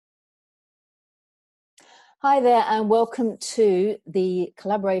Hi there, and welcome to the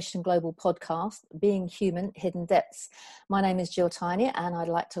Collaboration Global podcast, Being Human, Hidden Depths. My name is Jill Tiny, and I'd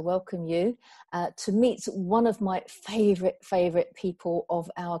like to welcome you to meet one of my favourite people of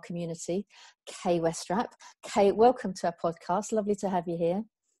our community, Kay Westrap. Kay, welcome to our podcast. Lovely to have you here.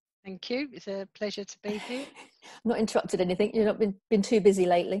 Thank you. It's a pleasure to be here. Not interrupted anything? You've not been too busy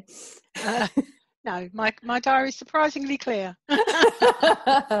lately? No, my diary is surprisingly clear.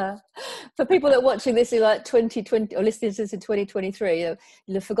 For people that are watching this in like 2020 or listening to this in 2023, you'll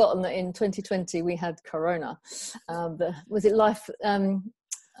have forgotten that in 2020 we had Corona. But was it life in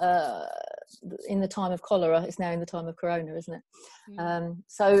the time of cholera? It's now in the time of Corona, isn't it?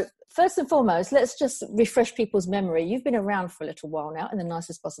 So first and foremost, let's just refresh people's memory. You've been around for a little while now in the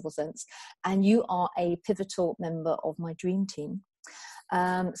nicest possible sense, and you are a pivotal member of my dream team.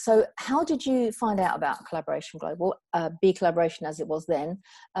 So how did you find out about Collaboration Global, Be Collaboration as it was then,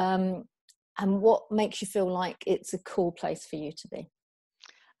 and what makes you feel like it's a cool place for you to be?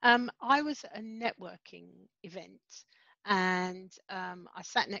 I was at a networking event, and I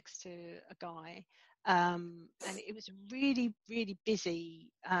sat next to a guy, and it was a really, really busy,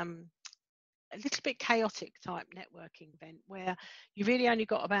 a little bit chaotic type networking event where you really only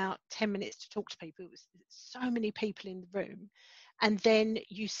got about 10 minutes to talk to people. It was so many people in the room. And then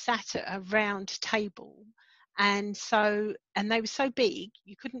you sat at a round table, and they were so big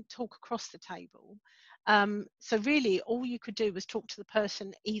you couldn't talk across the table. So really, all you could do was talk to the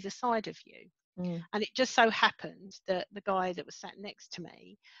person either side of you. And it just so happened that the guy that was sat next to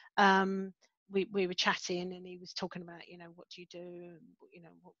me, we were chatting, and he was talking about, what do you do,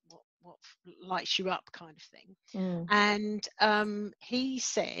 what lights you up, kind of thing. And he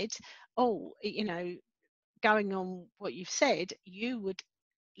said, "Oh, going on what you've said, you would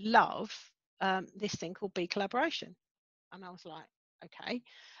love this thing called Be Collaboration." And I was like, okay.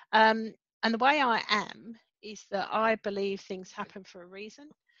 And the way I am is that I believe things happen for a reason,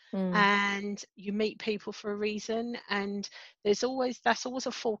 and you meet people for a reason, and that's always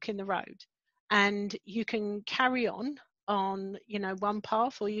a fork in the road, and you can carry on one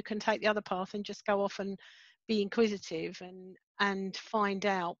path, or you can take the other path and just go off and be inquisitive and find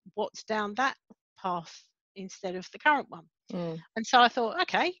out what's down that path instead of the current one. And so I thought,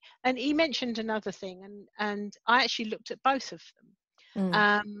 okay. And he mentioned another thing, and I actually looked at both of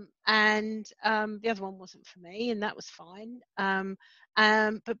them. And the other one wasn't for me, and that was fine.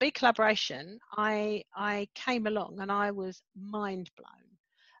 But Big Collaboration, I came along and I was mind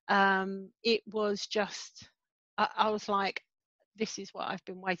blown. It was just, I was like, this is what I've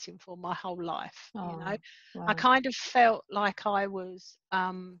been waiting for my whole life. Wow. I kind of felt like I was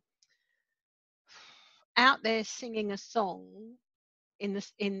out there singing a song in the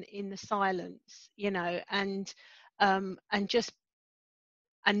silence,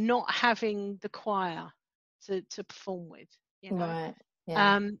 and not having the choir to perform with, Right.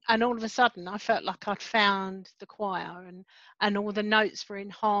 Yeah. And all of a sudden I felt like I'd found the choir, and all the notes were in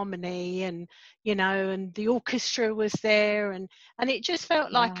harmony, and and the orchestra was there, and it just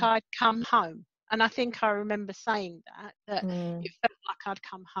felt like I'd come home. And I think I remember saying that it felt like I'd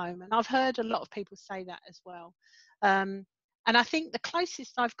come home. And I've heard a lot of people say that as well. And I think the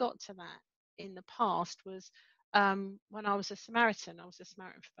closest I've got to that in the past was when I was a Samaritan. I was a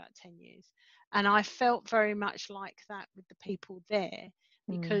Samaritan for about 10 years. And I felt very much like that with the people there,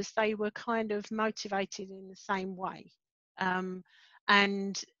 because they were kind of motivated in the same way.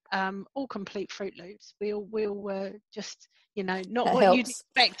 And all complete Fruit Loops. We all were just, not that what helps. You'd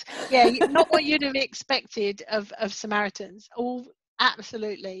expect. Yeah, not what you'd have expected of Samaritans. All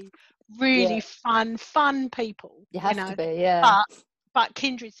absolutely really fun people. You have to be, yeah. But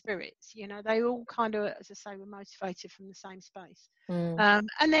kindred spirits. They all kind of, as I say, were motivated from the same space. And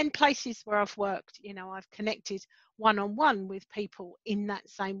then places where I've worked, I've connected one-on-one with people in that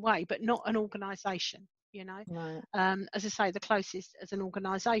same way, but not an organisation. Right. As I say, the closest as an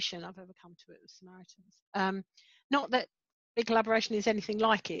organisation I've ever come to it was Samaritans. Not that Big Collaboration is anything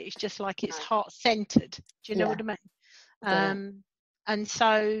like it. It's just like it's heart-centred. Do you know what I mean? And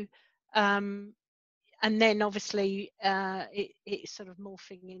so, and then obviously it's sort of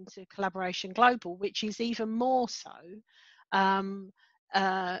morphing into Collaboration Global, which is even more so.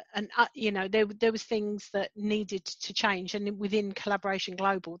 There was things that needed to change, and within Collaboration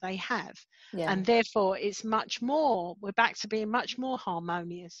Global they have, and therefore it's much more, we're back to being much more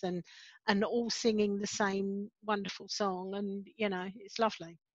harmonious and all singing the same wonderful song, and it's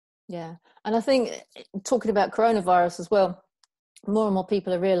lovely. And I think, talking about coronavirus as well, more and more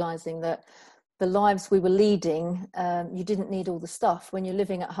people are realizing that the lives we were leading, you didn't need all the stuff. When you're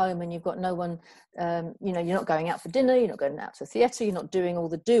living at home and you've got no one, you know, you're not going out for dinner, you're not going out to the theatre, you're not doing all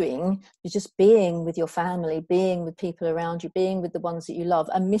the doing, you're just being with your family, being with people around you, being with the ones that you love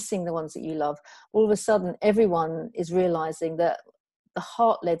and missing the ones that you love. All of a sudden, everyone is realising that the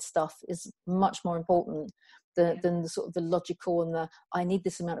heart-led stuff is much more important than the sort of the logical and the, I need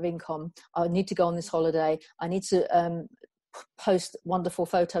this amount of income, I need to go on this holiday, I need to post wonderful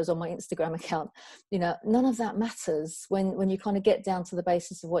photos on my Instagram account. You know, none of that matters when you kind of get down to the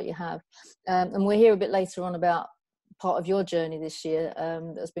basis of what you have. And we'll hear a bit later on about part of your journey this year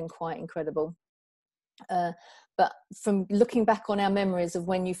that has been quite incredible. But from looking back on our memories of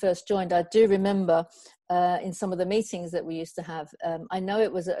when you first joined, I do remember in some of the meetings that we used to have, I know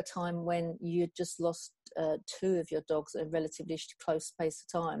it was at a time when you just lost 2 of your dogs at a relatively close space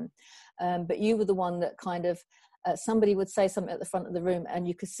of time. But you were the one that kind of, somebody would say something at the front of the room and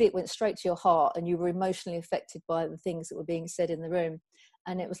you could see it went straight to your heart and you were emotionally affected by the things that were being said in the room.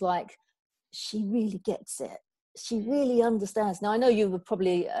 And it was like, she really gets it. She really understands. Now, I know you were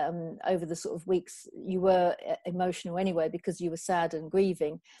probably, over the sort of weeks, you were emotional anyway because you were sad and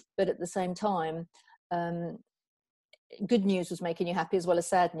grieving. But at the same time, good news was making you happy as well as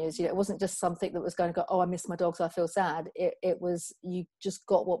sad news. You know, it wasn't just something that was going to go, oh, I miss my dog, so I feel sad. It was, you just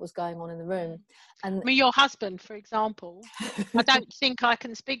got what was going on in the room. And I mean, your husband, for example, I don't think I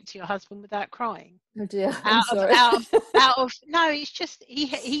can speak to your husband without crying. Oh dear, I'm sorry. No, it's just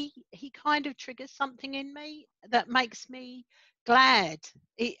he kind of triggers something in me that makes me glad.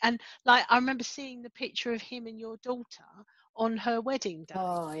 And like, I remember seeing the picture of him and your daughter on her wedding day.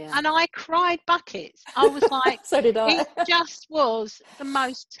 Oh yeah. And I cried buckets. I was like, so did I. It just was the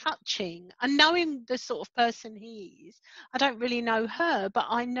most touching. And knowing the sort of person he is, I don't really know her, but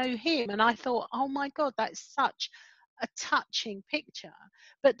I know him. And I thought, oh my God, that's such a touching picture.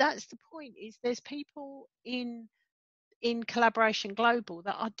 But that's the point, is there's people in Collaboration Global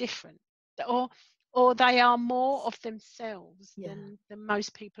that are different, or they are more of themselves than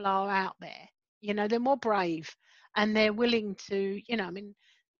most people are out there. You know, they're more brave and they're willing to, you know, I mean,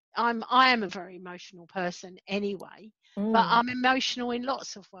 I am a very emotional person anyway, but I'm emotional in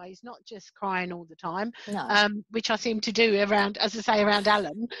lots of ways, not just crying all the time, which I seem to do around, as I say, around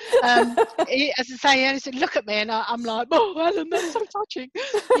Alan. As I say, he said, look at me, and I'm like, oh, Alan, that's so touching,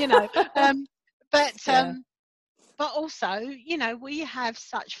 you know. But also, you know, we have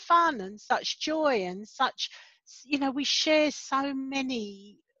such fun and such joy and such, you know, we share so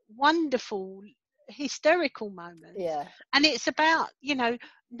many wonderful hysterical moments. Yeah. And it's about, you know,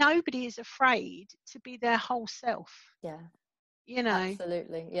 nobody is afraid to be their whole self. Yeah. You know.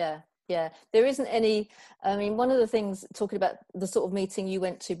 Absolutely. Yeah. Yeah. There isn't any, I mean, one of the things, talking about the sort of meeting you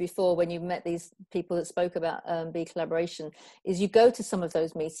went to before when you met these people that spoke about Be Collaboration, is you go to some of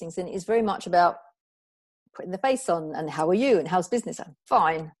those meetings and it's very much about putting the face on and how are you and how's business?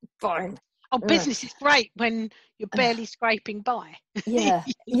 Fine. Oh, business is great when you're barely scraping by. Yeah,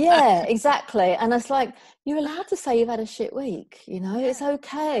 yeah, exactly. And it's like, you're allowed to say you've had a shit week, you know, it's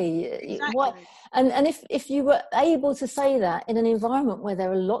okay. Exactly. And if you were able to say that in an environment where there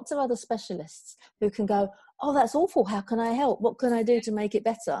are lots of other specialists who can go, oh, that's awful, how can I help? What can I do to make it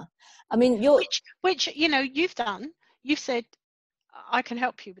better? I mean, which you know, you've said, I can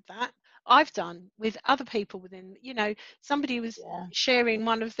help you with that. I've done with other people within, you know, somebody was sharing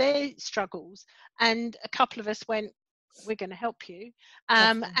one of their struggles and a couple of us went, we're going to help you.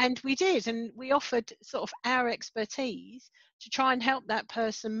 And we did, and we offered sort of our expertise to try and help that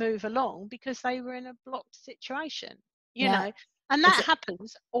person move along because they were in a blocked situation, you know. And that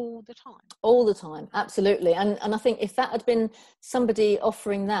happens all the time. All the time, absolutely. And I think if that had been somebody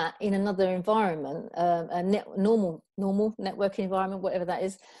offering that in another environment, a normal networking environment, whatever that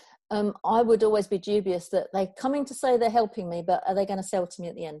is, I would always be dubious that they're coming to say they're helping me, but are they going to sell to me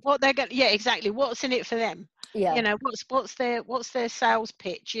at the end? What they're going, yeah, exactly. What's in it for them? Yeah. You know, what's their sales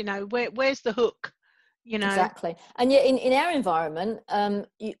pitch? You know, where's the hook? You know, exactly. And yet in our environment,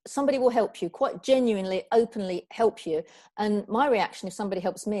 somebody will help you, quite genuinely, openly help you. And my reaction, if somebody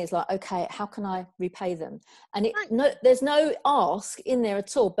helps me, is like, okay, how can I repay them? And there's no ask in there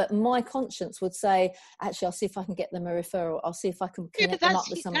at all, but my conscience would say, actually, I'll see if I can get them a referral. I'll see if I can connect them up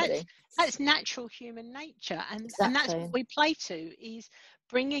with somebody. That's natural human nature. And that's what we play to, is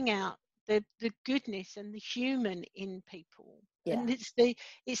bringing out the goodness and the human in people. And it's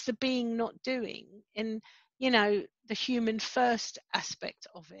the being, not doing, and you know, the human first aspect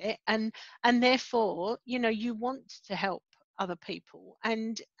of it, and therefore, you know, you want to help other people,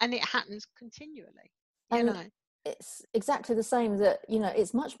 and it happens continually, you know. It's exactly the same, that, you know,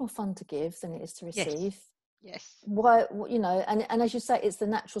 it's much more fun to give than it is to receive. Yes. Why, you know, and as you say, it's the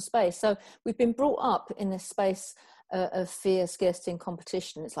natural space. So we've been brought up in this space of fear, scarcity and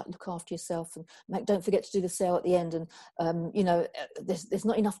competition. It's like, look after yourself and don't forget to do the sale at the end. And, you know, there's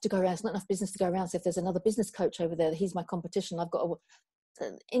not enough to go around. There's not enough business to go around. So if there's another business coach over there, he's my competition. I've got to...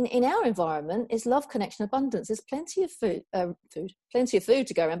 In our environment, it's love, connection, abundance. There's plenty of plenty of food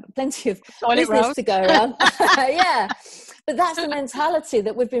to go around, but plenty of Toilet business rolls. to go around. Yeah, but that's the mentality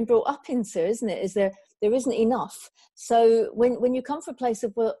that we've been brought up into, isn't it? Is there isn't enough. So when you come from a place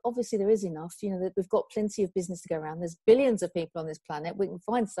of, well, obviously there is enough, you know, that we've got plenty of business to go around. There's billions of people on this planet. We can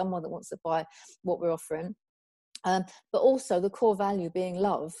find someone that wants to buy what we're offering. But also the core value being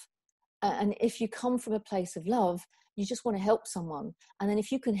love. And if you come from a place of love, you just want to help someone. And then if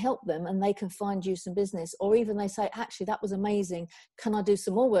you can help them and they can find you some business, or even they say, actually, that was amazing. Can I do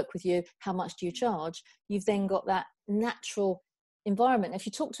some more work with you? How much do you charge? You've then got that natural environment. If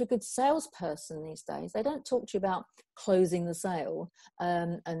you talk to a good salesperson these days, they don't talk to you about closing the sale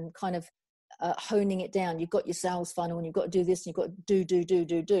and kind of honing it down. You've got your sales funnel and you've got to do this and you've got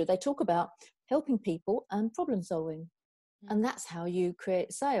to do. They talk about helping people and problem solving. And that's how you create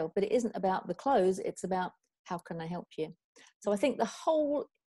a sale. But it isn't about the close. It's about how can I help you? So I think the whole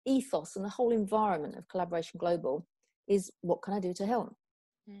ethos and the whole environment of Collaboration Global is, what can I do to help?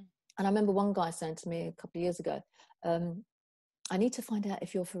 And I remember one guy saying to me a couple of years ago, I need to find out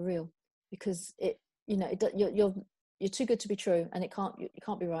if you're for real, because you're too good to be true, and it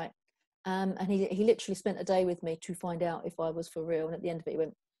can't be right. And he literally spent a day with me to find out if I was for real. And at the end of it, he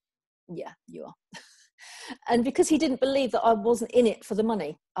went, yeah, you are. And because he didn't believe that I wasn't in it for the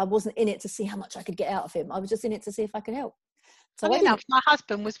money, I wasn't in it to see how much I could get out of him. I was just in it to see if I could help. So Funny enough, my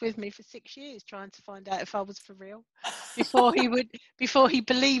husband was with me for 6 years trying to find out if I was for real before he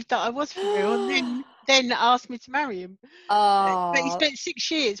believed that I was for real, and then asked me to marry him. But he spent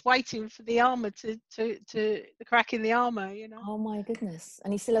 6 years waiting for the armour to the crack in the armour, you know. Oh my goodness.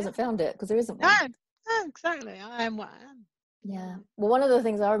 And he still hasn't found it, because there isn't one. No, exactly. I am what I am. Yeah. Well, one of the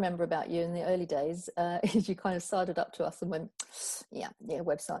things I remember about you in the early days is you kind of sided up to us and went, yeah,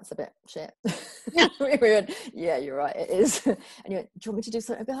 website's a bit shit. Yeah. We went, yeah, you're right, it is. And you went, do you want me to do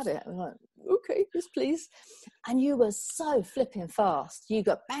something about it? I'm like, okay, yes, please. And you were so flipping fast. You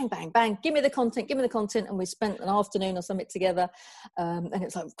got bang, bang, bang, give me the content. And we spent an afternoon or something together. And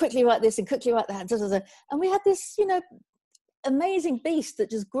it's like, quickly write this and quickly write that. And we had this, you know, amazing beast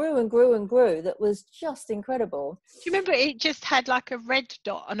that just grew and grew and grew, that was just incredible. Do you remember it just had like a red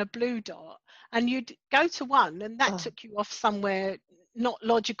dot and a blue dot, and you'd go to one and that took you off somewhere not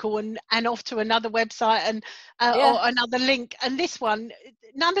logical and off to another website and or another link, and this one,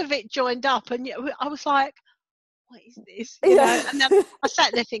 none of it joined up, and I was like, what is this, you know? And then I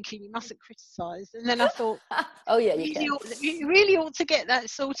sat there thinking, you mustn't criticize, and then I thought, oh yeah, you really ought to get that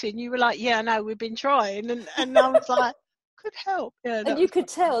sorted. And you were like, yeah, I know, we've been trying, and I was like, could help. Yeah, and you could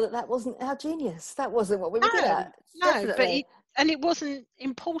tell that wasn't our genius. That wasn't what we were good at. No, definitely. but it wasn't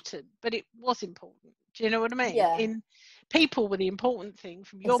important, but it was important. Do you know what I mean? Yeah. In people were the important thing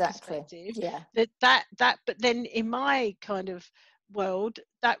from your perspective. Yeah. That but then in my kind of world,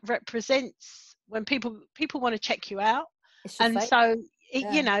 that represents when people want to check you out, and fake. so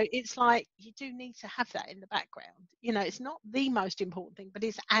you know, it's like you do need to have that in the background. You know, it's not the most important thing, but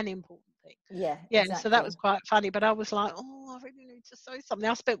it's an important thing. Yeah. Exactly. So that was quite funny, but I was like, oh, I really need to say something.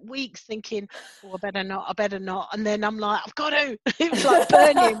 I spent weeks thinking, oh, I better not, and then I'm like, I've got to. It was like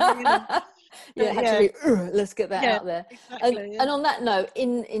burning, you know. Let's get that out there. Exactly, and on that note,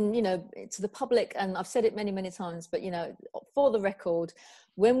 in you know, to the public, and I've said it many times, but you know, for the record,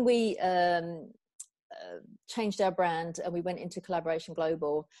 when we changed our brand and we went into Collaboration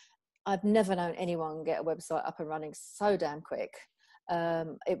Global, I've never known anyone get a website up and running so damn quick.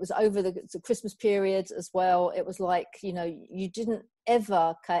 It was over the Christmas period as well. It was like, you know, you didn't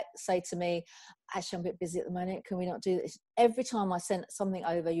ever say to me, actually, I'm a bit busy at the moment, can we not do this? Every time I sent something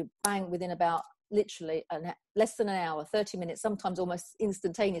over, you bang, within about literally less than an hour, 30 minutes, sometimes almost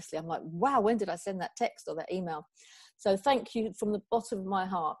instantaneously. I'm like, wow, when did I send that text or that email? So thank you from the bottom of my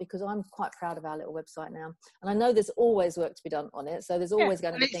heart, because I'm quite proud of our little website now. And I know there's always work to be done on it. So there's always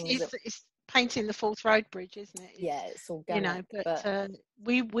going to be things. It's painting the Forth Road Bridge, isn't it? It's organic. You know, but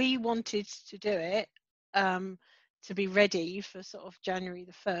we wanted to do it to be ready for sort of January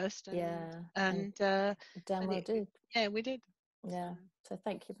the 1st. And damn well did. Yeah, we did. Yeah. So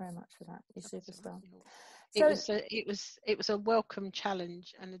thank you very much for that. You superstar. It was a welcome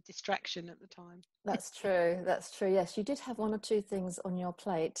challenge and a distraction at the time. That's true. Yes, you did have one or two things on your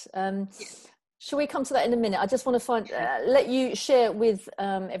plate. Shall we come to that in a minute? I just want to let you share with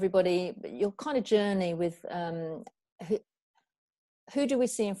everybody your kind of journey with who do we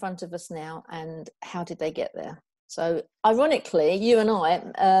see in front of us now, and how did they get there? So ironically, you and I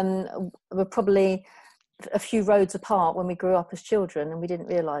were probably a few roads apart when we grew up as children, and we didn't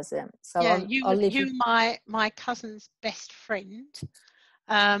realise it. So Yeah, I'll leave you my cousin's best friend.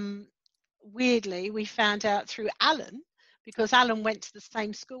 Weirdly, we found out through Alan, because Alan went to the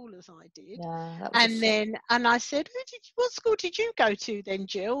same school as I did. Yeah, that was and I said, what school did you go to then,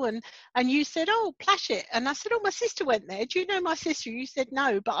 Jill? And you said, oh, Plashett. And I said, oh, my sister went there. Do you know my sister? You said,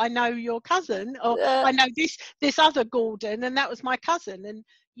 no, but I know your cousin, or I know this other Gordon, and that was my cousin. And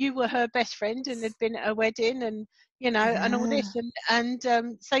you were her best friend and had been at her wedding, and and all this, and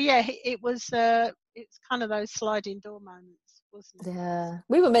so yeah, it was it's kind of those sliding door moments, wasn't it? Yeah,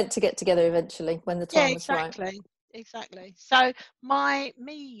 we were meant to get together eventually when the time was right. Exactly. So who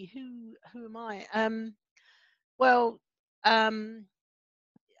am I? Well, I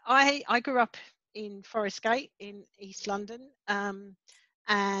grew up in Forest Gate in East London, and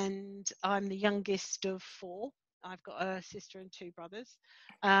I'm the youngest of 4. I've got a sister and 2 brothers.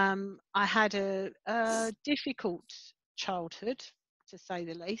 I had a difficult childhood, to say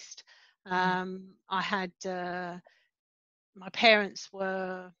the least. I had my parents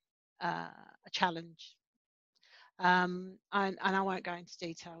were a challenge, and I won't go into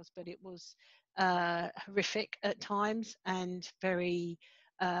details, but it was horrific at times and very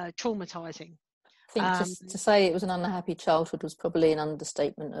traumatizing. I think to say it was an unhappy childhood was probably an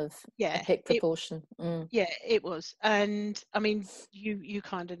understatement of epic proportion. Yeah, it was. And I mean, you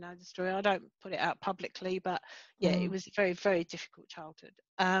kind of know the story. I don't put it out publicly, but yeah, it was a very, very difficult childhood.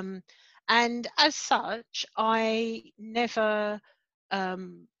 And as such, I never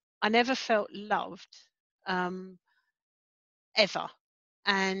felt loved ever.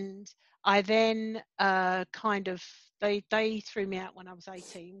 And I then they threw me out when I was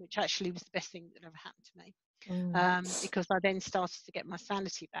 18, which actually was the best thing that ever happened to me, because I then started to get my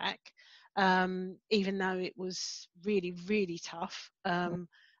sanity back, even though it was really, really tough,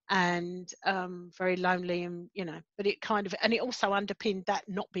 and very lonely, and but it kind of, and it also underpinned that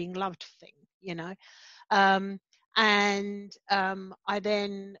not being loved thing, and I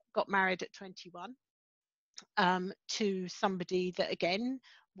then got married at 21 to somebody that again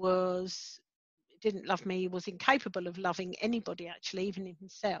didn't love me, was incapable of loving anybody, actually, even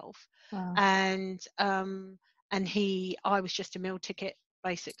himself. Wow. And I was just a meal ticket,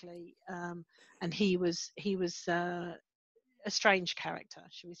 basically, and he was a strange character,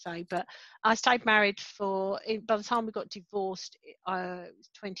 shall we say. But I stayed married by the time we got divorced, it was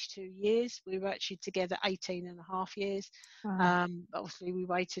 22 years. We were actually together 18 and a half years. Wow. Obviously we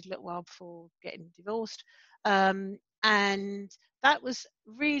waited a little while before getting divorced, and that was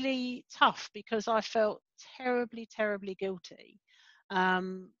really tough, because I felt terribly, terribly guilty,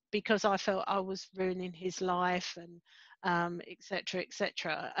 because I felt I was ruining his life, and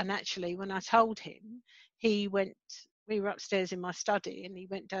etc. And actually, when I told him, we were upstairs in my study, and he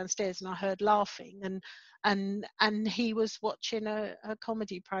went downstairs, and I heard laughing, and he was watching a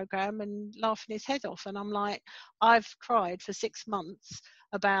comedy program and laughing his head off. And I'm like, I've cried for 6 months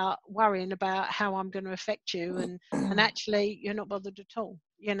about worrying about how I'm going to affect you, and actually you're not bothered at all,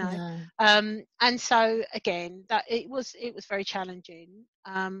 No. And so again, that it was very challenging,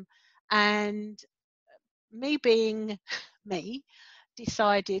 and me being me,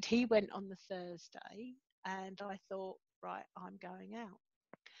 decided, he went on the Thursday, and I thought, right, I'm going out.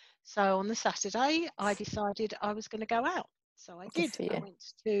 So on the Saturday, I decided I was going to go out. So I did. I went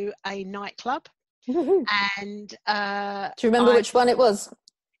to a nightclub, and do you remember which one it was?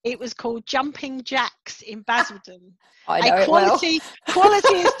 It was called Jumping Jacks in Basildon. I know quality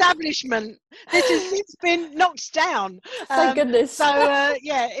establishment. This has since been knocked down. Thank goodness. So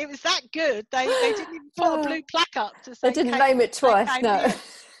yeah, it was that good. They didn't even put a blue plaque up to say. They didn't name it twice. No.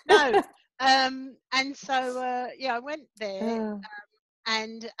 And so yeah, I went there.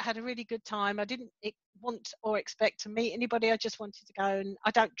 And had a really good time. I didn't want or expect to meet anybody. I just wanted to go, and I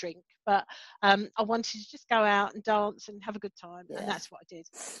don't drink, but I wanted to just go out and dance and have a good time, and that's what I did.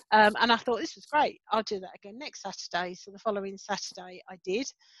 And I thought, this was great. I'll do that again next Saturday. So the following Saturday I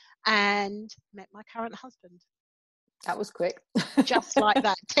did, and met my current husband. That was quick. Just like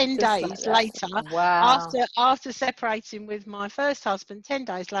that. 10 days later, wow. After separating with my first husband, 10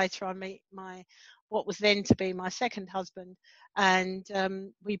 days later I meet what was then to be my second husband, and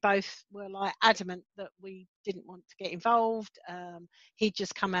we both were like adamant that we didn't want to get involved. He'd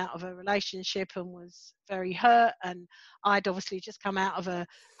just come out of a relationship and was very hurt, and I'd obviously just come out of a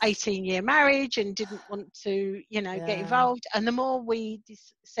 18-year marriage and didn't want to get involved. And the more we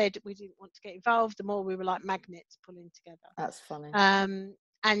said we didn't want to get involved, the more we were like magnets pulling together. That's funny.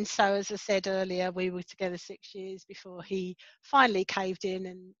 And so, as I said earlier, we were together 6 years before he finally caved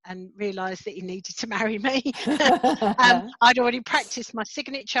in and realised that he needed to marry me. I'd already practiced my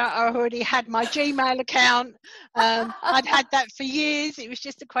signature. I already had my Gmail account. I'd had that for years. It was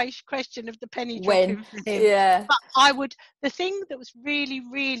just a question of the penny dropping for him. Yeah. But the thing that was really,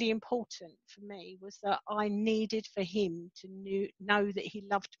 really important for me was that I needed for him to know that he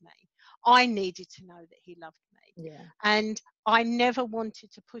loved me. I needed to know that he loved me. Yeah. And I never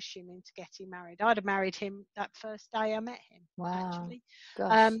wanted to push him into getting married. I'd have married him that first day I met him. Wow. Actually,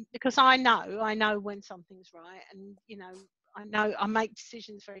 Gosh. because I know when something's right, and I know I make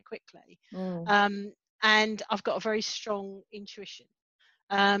decisions very quickly, and I've got a very strong intuition.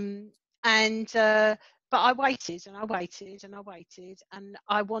 But I waited and I waited and I waited, and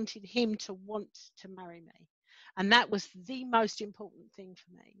I wanted him to want to marry me. And that was the most important thing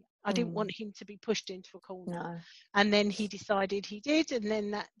for me. I didn't want him to be pushed into a corner. No. And then he decided he did, and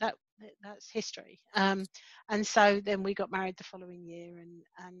then that's history. And so then we got married the following year,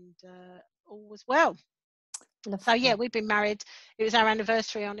 and all was well. Lovely. So yeah, we've been married. It was our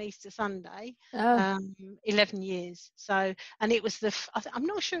anniversary on Easter Sunday. 11 years. So, and it was I'm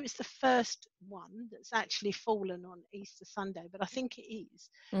not sure it's the first one that's actually fallen on Easter Sunday, but I think it is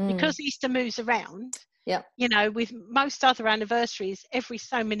because Easter moves around. Yeah. With most other anniversaries, every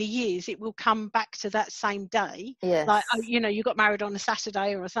so many years it will come back to that same day. Yes. Like, you got married on a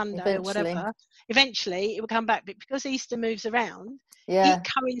Saturday or a Sunday or whatever. Eventually it will come back, but because Easter moves around, it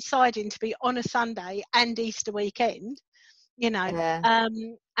coinciding to be on a Sunday and Easter weekend,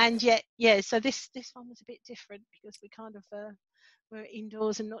 and yet, so this one was a bit different because we kind of were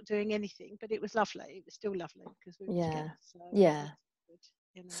indoors and not doing anything, but it was lovely. It was still lovely because we were together. So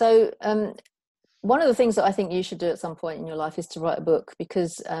good, So one of the things that I think you should do at some point in your life is to write a book,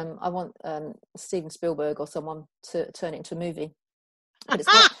 because I want Steven Spielberg or someone to turn it into a movie. But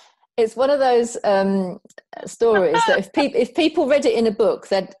it's one of those stories that if people read it in a book,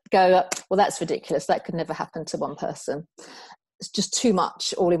 they'd go, well, that's ridiculous. That could never happen to one person. It's just too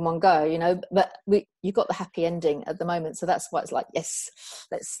much all in one go, but you got the happy ending at the moment. So that's why it's like, yes,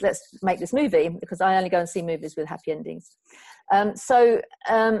 let's make this movie, because I only go and see movies with happy endings. So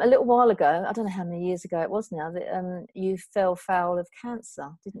a little while ago, I don't know how many years ago it was now, that you fell foul of cancer,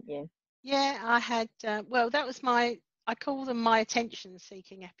 didn't you? Yeah, I had, that was I call them my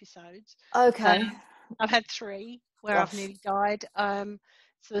attention-seeking episodes. Okay. I've had 3 where I've nearly died.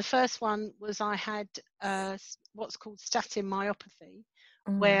 So the first one was I had what's called statin myopathy,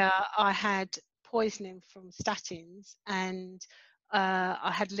 where I had poisoning from statins, and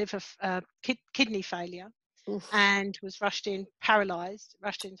I had kidney failure. Oof. And was rushed into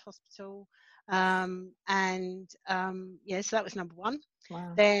hospital. So that was number 1.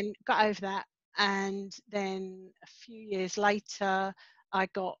 Wow. Then got over that, and then a few years later I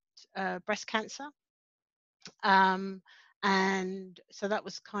got breast cancer, and so that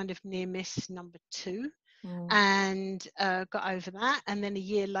was kind of near miss number 2. And got over that, and then a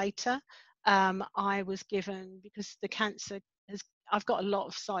year later I was given, because the cancer I've got a lot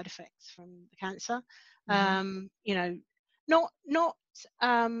of side effects from the cancer, not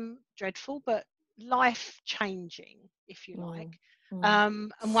dreadful, but life changing, if you like.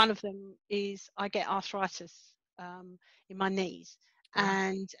 And one of them is I get arthritis in my knees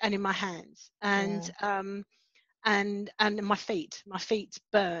and in my hands, and my feet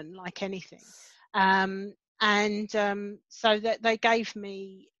burn like anything. So that they gave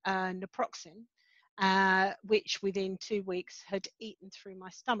me naproxen, which within 2 weeks had eaten through my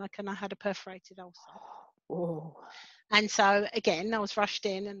stomach, and I had a perforated ulcer. Oh. And so again, I was rushed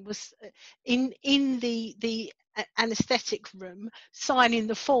in and was in the anaesthetic room signing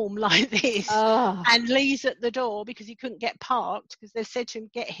the form like this, and Lee's at the door because he couldn't get parked because they've said to him,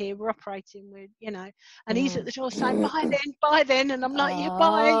 get here, we're operating with, and he's at the door saying, bye then, and I'm like, yeah,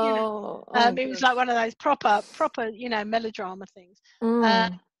 bye, it was like one of those proper melodrama things.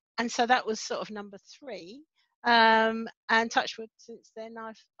 And so that was sort of number 3. And touch wood, since then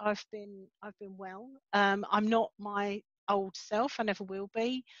I've been well. I'm not my old self, I never will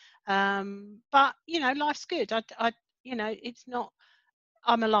be, but life's good. I it's not,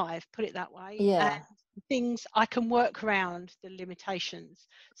 I'm alive, put it that way. And things I can work around the limitations.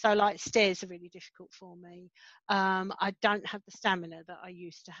 So like stairs are really difficult for me. I don't have the stamina that I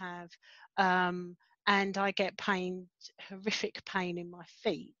used to have, and I get horrific pain in my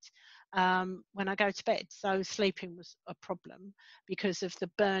feet when I go to bed. So sleeping was a problem because of the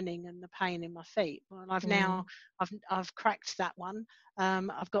burning and the pain in my feet. Well, I've cracked that one.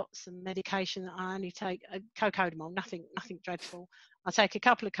 I've got some medication that I only take, cocodamol, nothing dreadful. I take a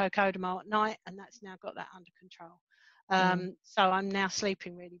couple of cocodamol at night, and that's now got that under control. So I'm now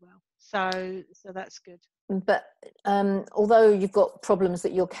sleeping really well. So that's good. But although you've got problems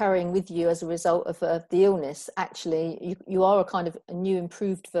that you're carrying with you as a result of the illness, actually you are a kind of a new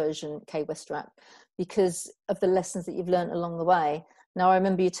improved version, Kay Westrap, because of the lessons that you've learned along the way. Now, I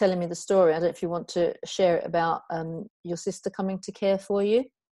remember you telling me the story. I don't know if you want to share it about your sister coming to care for you.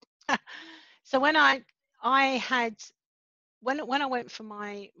 So when I had when I went for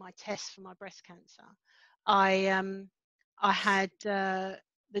my test for my breast cancer, I had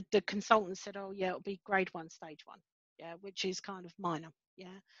the consultant said, oh yeah, it'll be grade 1, stage 1, yeah, which is kind of minor,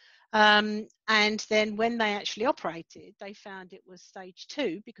 yeah. And then when they actually operated, they found it was stage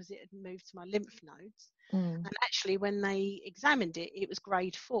 2 because it had moved to my lymph nodes. And actually, when they examined it, it was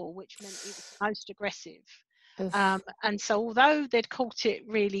grade 4, which meant it was most aggressive. And so, although they'd caught it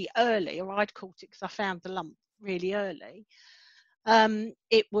really early, or I'd caught it because I found the lump really early,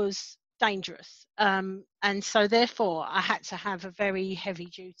 it was dangerous. And so, therefore, I had to have a very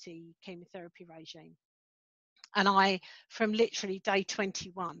heavy-duty chemotherapy regime. And from literally day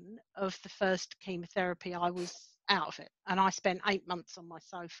 21 of the first chemotherapy, I was out of it. And I spent 8 months on my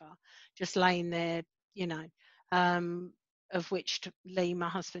sofa, just laying there, of which Lee, my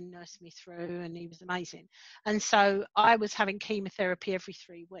husband, nursed me through, and he was amazing. And so I was having chemotherapy every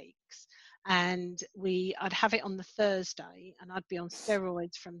 3 weeks, and I'd have it on the Thursday, and I'd be on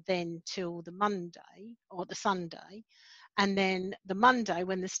steroids from then till the Monday or the Sunday. And then the Monday,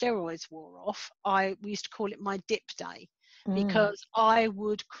 when the steroids wore off, we used to call it my dip day, because I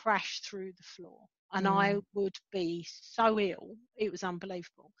would crash through the floor and I would be so ill. It was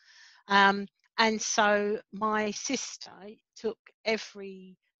unbelievable. And so my sister took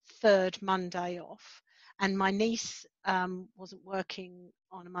every 3rd Monday off, and my niece wasn't working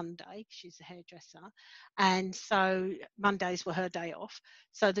on a Monday. She's a hairdresser, and so Mondays were her day off.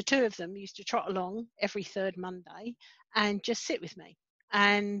 So the two of them used to trot along every 3rd Monday and just sit with me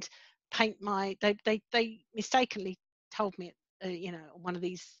and paint they mistakenly told me, on one of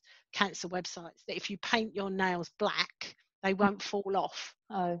these cancer websites, that if you paint your nails black, they won't fall off.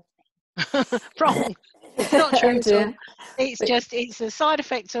 Oh. Wrong. It's not true at all. It's a side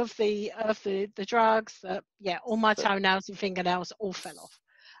effect of the drugs. All my toenails and fingernails all fell off.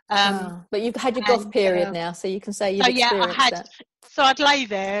 But you've had your goth period now, so you can say you've experienced that. So I'd lay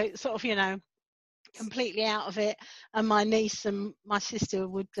there, sort of, completely out of it, and my niece and my sister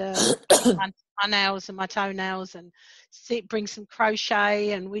would paint my nails and my toenails and bring some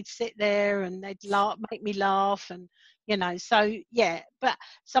crochet, and we'd sit there and they'd make me laugh, and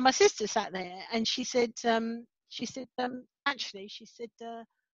so my sister sat there and she said, actually,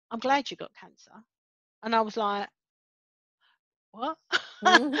 I'm glad you got cancer. And I was like, what?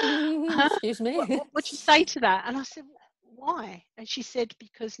 Excuse me. What'd you say to that? And I said, why? And she said,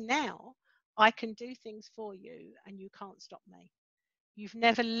 because now I can do things for you and you can't stop me. You've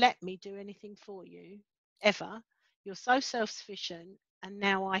never let me do anything for you, ever. You're so self-sufficient, and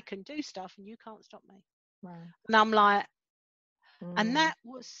now I can do stuff and you can't stop me. Wow. And I'm like, and that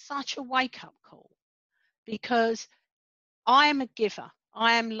was such a wake-up call, because I am a giver.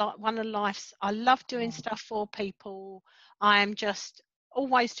 I am like one of life's, I love doing stuff for people. I am just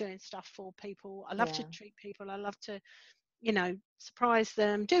always doing stuff for people. I love to treat people. I love to, surprise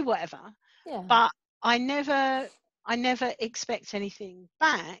them, do whatever. Yeah. But I never expect anything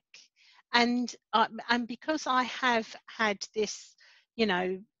back. And because I have had this,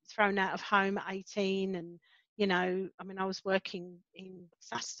 thrown out of home at 18, and I was working in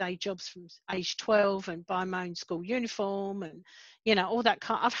Saturday jobs from age 12 and buying my own school uniform, and all that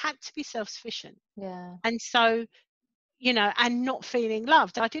I've had to be self-sufficient. Yeah. And so, and not feeling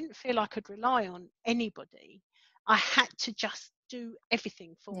loved. I didn't feel I could rely on anybody. I had to just do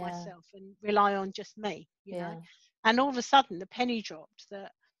everything for myself and rely on just me, know. And all of a sudden the penny dropped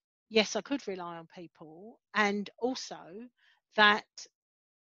that yes, I could rely on people, and also that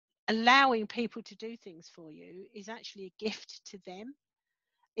allowing people to do things for you is actually a gift to them.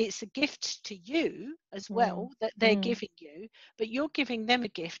 It's a gift to you as well, that they're giving you, but you're giving them a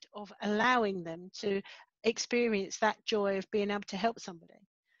gift of allowing them to experience that joy of being able to help somebody.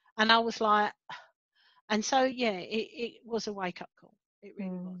 And I was like, and so it was a wake-up call. It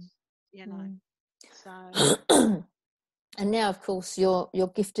really was, So and now, of course, you're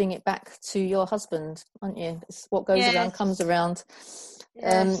gifting it back to your husband, aren't you? It's what goes around comes around.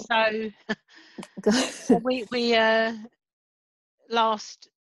 So we last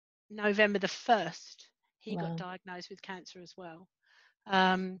November the 1st, he got diagnosed with cancer as well,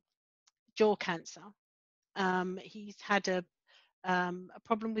 jaw cancer. He's had a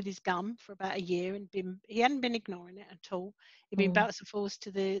problem with his gum for about a year, and he hadn't been ignoring it at all. He'd been backwards and forwards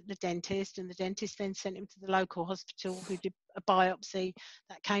to the dentist, and the dentist then sent him to the local hospital, who did a biopsy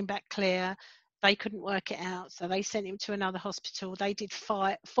that came back clear. They couldn't work it out, so they sent him to another hospital. They did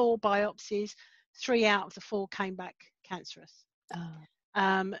 4 biopsies. 3 out of the 4 came back cancerous.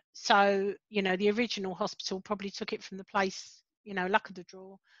 So, you know, the original hospital probably took it from the place, you know, luck of the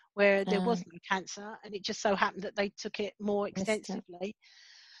draw, where there was no cancer, and it just so happened that they took it more extensively.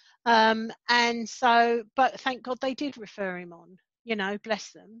 And so, but thank God they did refer him on, you know,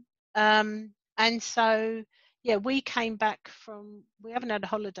 bless them. And so, yeah, we came back we haven't had a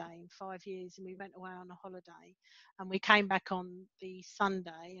holiday in 5 years, and we went away on a holiday, and we came back on the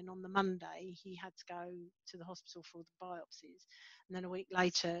Sunday, and on the Monday he had to go to the hospital for the biopsies, and then a week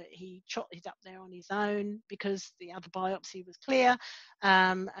later he trotted up there on his own because the other biopsy was clear,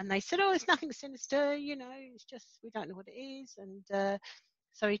 and they said, oh, it's nothing sinister, you know, it's just, we don't know what it is. And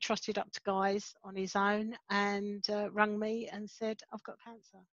so he trotted up to Guy's on his own and rang me and said, I've got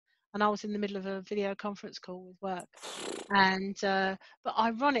cancer. And I was in the middle of a video conference call with work. And but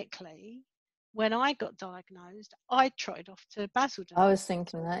ironically, when I got diagnosed, I trotted off to Basildon. I was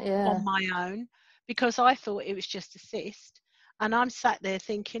thinking that, yeah. On my own, because I thought it was just a cyst. And I'm sat there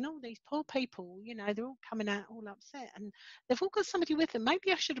thinking, oh, these poor people, you know, they're all coming out all upset, and they've all got somebody with them.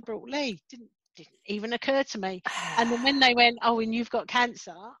 Maybe I should have brought Lee. Didn't even occur to me. And then when they went, oh, and you've got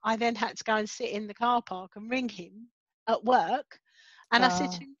cancer, I then had to go and sit in the car park and ring him at work. And I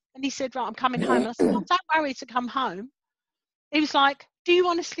said to him, and he said, right, I'm coming home. And I said, oh, don't worry to come home. He was like, do you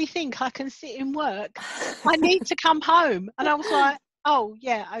honestly think I can sit in work? I need to come home. And I was like, oh,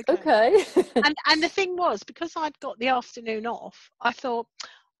 yeah, okay. And the thing was, because I'd got the afternoon off, I thought,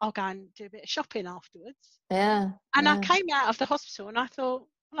 I'll go and do a bit of shopping afterwards. Yeah. And I came out of the hospital and I thought,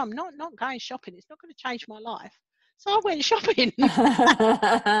 well, I'm not going shopping. It's not going to change my life. So I went shopping.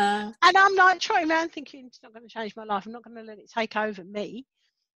 And I'm like trotting around thinking, it's not going to change my life. I'm not going to let it take over me.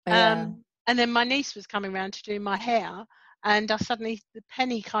 Yeah. And then my niece was coming around to do my hair, and the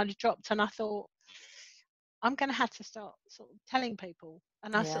penny kind of dropped, and I thought, I'm going to have to start sort of telling people.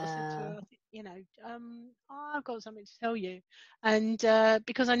 And I sort of said to her, you know, I've got something to tell you. And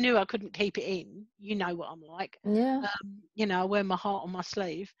because I knew I couldn't keep it in, you know what I'm like. Yeah. You know, I wear my heart on my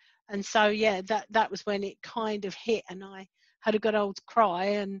sleeve. And so, yeah, that was when it kind of hit, and I had a good old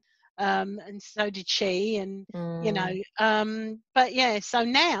cry, and so did she. And, you know, but yeah, so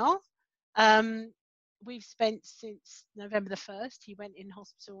now we've spent since November the 1st. He went in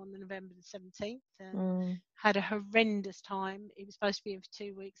hospital on the November the 17th and had a horrendous time. He was supposed to be in for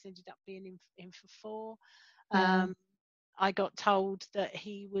 2 weeks, ended up being in for 4. I got told that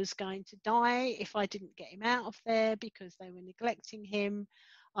he was going to die if I didn't get him out of there because they were neglecting him.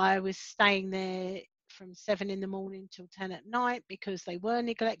 I was staying there from 7 in the morning till 10 at night because they were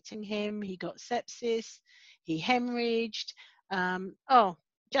neglecting him. He got sepsis, he hemorrhaged.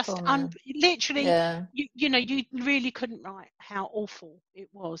 Literally, yeah. you know, you really couldn't write how awful it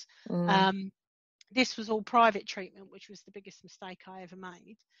was. This was all private treatment, which was the biggest mistake I ever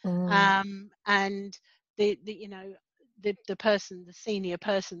made. And the senior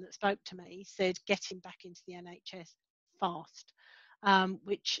person that spoke to me said, get him back into the NHS fast,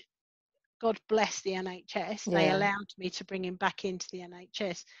 which God bless the NHS. They allowed me to bring him back into the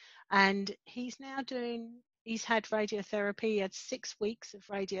NHS, and he's had radiotherapy. He had 6 weeks of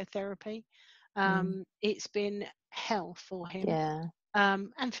radiotherapy. It's been hell for him,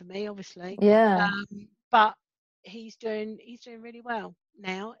 and for me, obviously. But he's doing really well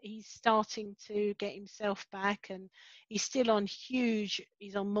now. He's starting to get himself back, and he's still on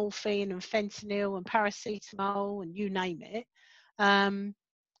he's on morphine and fentanyl and paracetamol and you name it.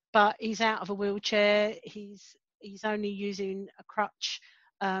 But he's out of a wheelchair. He's only using a crutch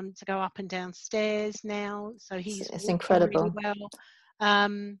to go up and down stairs now. So it's incredible. Really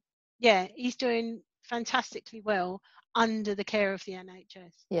well. He's doing fantastically well under the care of the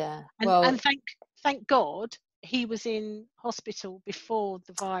NHS. Yeah. And thank God he was in hospital before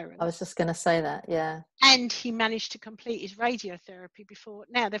the virus. I was just going to say that, yeah. And he managed to complete his radiotherapy before.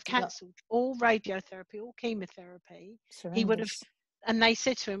 Now they've cancelled all radiotherapy, all chemotherapy. He would have. And they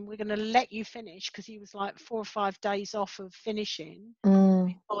said to him, we're going to let you finish, because he was like 4 or 5 days off of finishing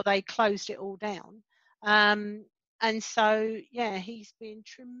before they closed it all down. And so, yeah, he's been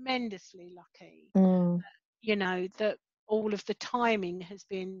tremendously lucky, you know, that all of the timing has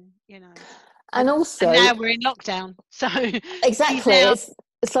been, you know. And also... And now we're in lockdown. So exactly.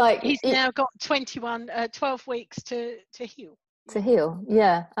 It's like... He's now got 12 weeks to heal. To heal,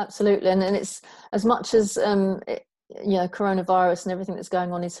 yeah, absolutely. And it's as much as... you know, coronavirus and everything that's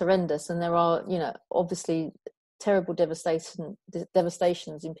going on is horrendous, and there are, you know, obviously terrible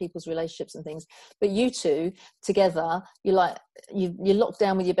devastations in people's relationships and things. But you two together, you're locked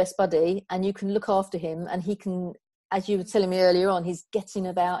down with your best buddy, and you can look after him, and he can, as you were telling me earlier on, he's getting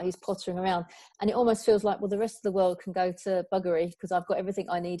about, he's pottering around, and it almost feels like, well, the rest of the world can go to buggery because I've got everything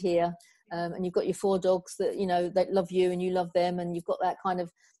I need here. And you've got your 4 dogs that, you know, that love you and you love them, and you've got that kind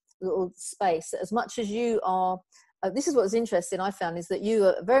of little space. As much as you are, this is what was interesting, I found, is that you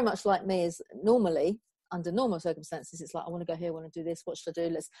are very much like me. Is normally, under normal circumstances, it's like, I want to go here, I want to do this, what should I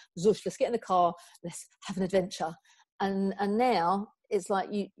do? Let's get in the car, let's have an adventure. And now it's like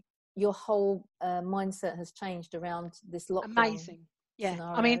your whole mindset has changed around this lockdown. Amazing. Yeah,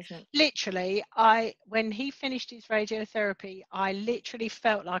 scenario, I mean, isn't it? literally, when he finished his radiotherapy, I literally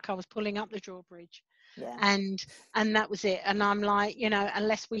felt like I was pulling up the drawbridge. Yeah. And that was it. And I'm like, you know,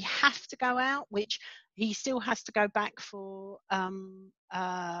 unless we have to go out, which he still has to go back for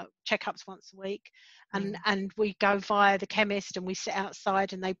checkups once a week, and we go via the chemist, and we sit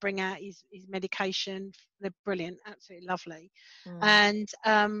outside, and they bring out his medication. They're brilliant, absolutely lovely. And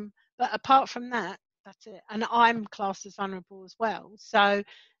but apart from that, that's it. And I'm classed as vulnerable as well. So,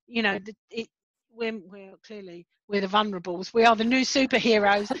 you know, we're clearly, we're the vulnerables. We are the new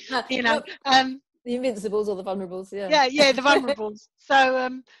superheroes, you know. The invincibles or the vulnerables, yeah, the vulnerables.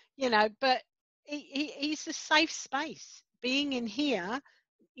 So you know, but he's a safe space. Being in here,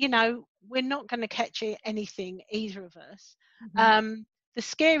 you know, we're not going to catch anything, either of us. The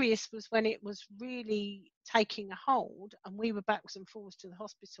scariest was when it was really taking a hold, and we were backwards and forwards to the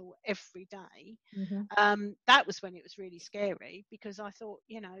hospital every day. That was when it was really scary, because I thought,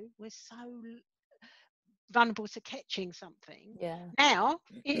 you know, we're so vulnerable to catching something. Now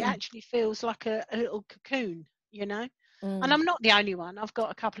it actually feels like a little cocoon, you know. And I'm not the only one. I've got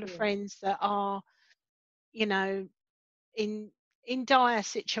a couple of friends that are, you know, in dire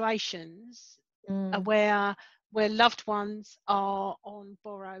situations where loved ones are on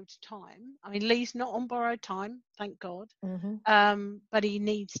borrowed time. I mean, Lee's not on borrowed time, thank God. But he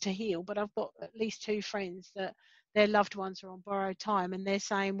needs to heal. But I've got at least 2 friends that their loved ones are on borrowed time, and they're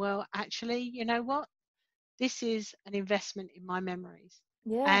saying, well, actually, you know what? This is an investment in my memories.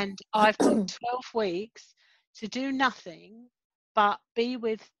 And I've got 12 weeks to do nothing but be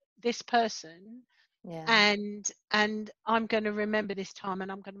with this person. And I'm going to remember this time,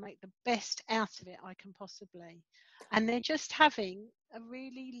 and I'm going to make the best out of it I can possibly. And they're just having a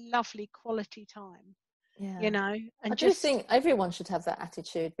really lovely quality time. You know, and I do think everyone should have that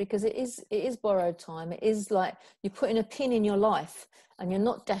attitude, because it is borrowed time. It is like you're putting a pin in your life, and you're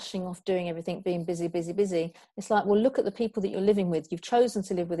not dashing off doing everything, being busy. It's like, well, look at the people that you're living with. You've chosen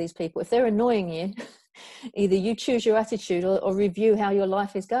to live with these people. If they're annoying you, either you choose your attitude or review how your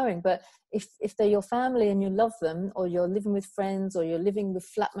life is going. But if they're your family and you love them, or you're living with friends, or you're living with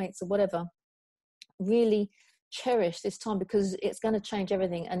flatmates or whatever, really cherish this time, because it's going to change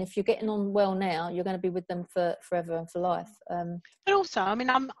everything. And if you're getting on well now, you're going to be with them for forever and for life. But also, I mean,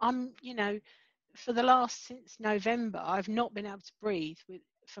 I'm you know, for the last, since November, I've not been able to breathe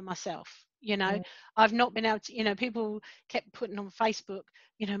for myself. You know, I've not been able to, you know, people kept putting on Facebook,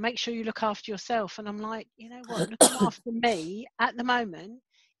 you know, make sure you look after yourself. And I'm like, you know what, looking after me at the moment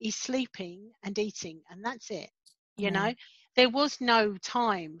is sleeping and eating, and that's it. You know, there was no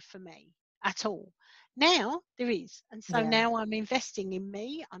time for me at all. Now there is. And so now I'm investing in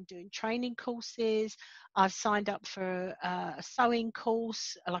me. I'm doing training courses. I've signed up for a sewing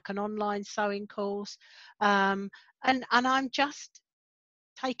course, like an online sewing course. And I'm just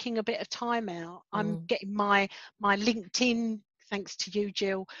taking a bit of time out. I'm getting my LinkedIn, thanks to you,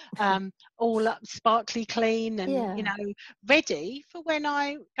 Jill, all up sparkly clean, and you know, ready for when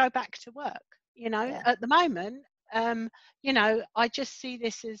I go back to work. You know, at the moment, you know, I just see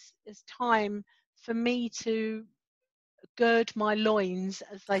this as time for me to gird my loins,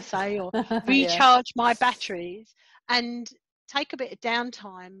 as they say, or recharge my batteries, and take a bit of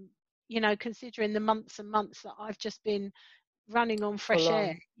downtime, you know, considering the months and months that I've just been running on fresh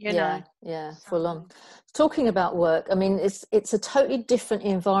air, you know. Full on. Talking about work, I mean, it's a totally different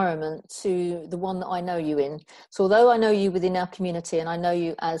environment to the one that I know you in. So although I know you within our community, and I know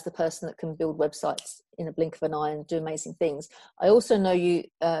you as the person that can build websites in a blink of an eye and do amazing things, I also know you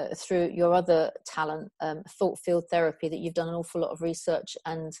through your other talent, thought field therapy, that you've done an awful lot of research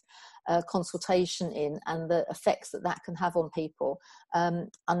and consultation in, and the effects that can have on people.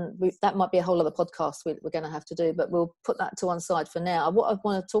 That might be a whole other podcast we're going to have to do, but we'll put that to one side for now. What I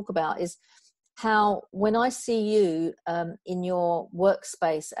want to talk about is how, when I see you in your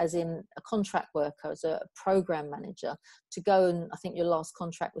workspace as in a contract worker, as a program manager, to go, and I think your last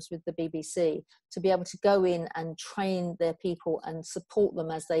contract was with the BBC, to be able to go in and train their people and support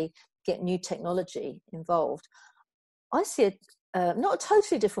them as they get new technology involved, I see not a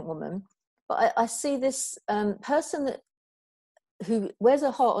totally different woman, but I see this person who wears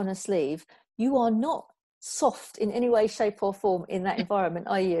a heart on her sleeve. You are not soft in any way, shape or form in that environment,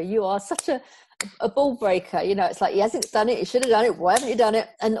 are you? You are such a ball breaker. It's like, he hasn't done it, he should have done it, why haven't you done it?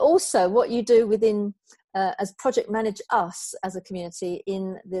 And also what you do within as project manage us as a community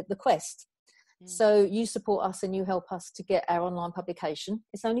in the quest. So you support us and you help us to get our online publication.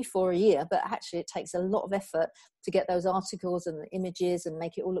 It's only for a year, but actually it takes a lot of effort to get those articles and the images and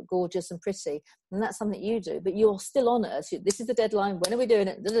make it all look gorgeous and pretty. And that's something you do, but you're still on it. This is the deadline. When are we doing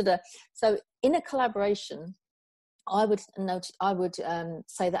it? Da, da, da. So in a collaboration, I would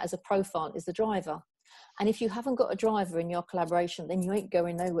say that as a profile is the driver. And if you haven't got a driver in your collaboration, then you ain't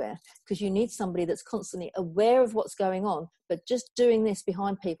going nowhere, because you need somebody that's constantly aware of what's going on, but just doing this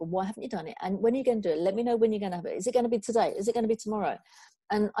behind people. Why haven't you done it? And when are you going to do it? Let me know when you're going to have it. Is it going to be today? Is it going to be tomorrow?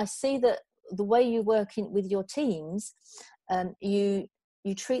 And I see that the way you work with your teams, you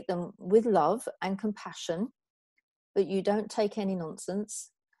treat them with love and compassion, but you don't take any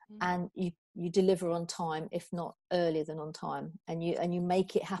nonsense, and you deliver on time, if not earlier than on time, and you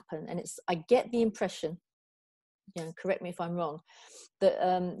make it happen. And I get the impression, correct me if I'm wrong,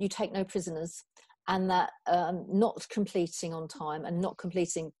 that you take no prisoners, and that not completing on time and not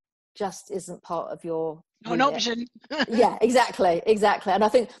completing just isn't part of your an option. Yeah, exactly. And I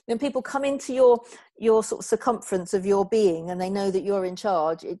think when people come into your sort of circumference of your being and they know that you're in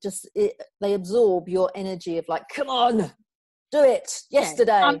charge, they absorb your energy of like, come on, do it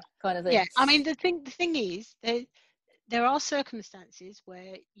yesterday, kind of thing. Yeah, I mean, the thing is, there are circumstances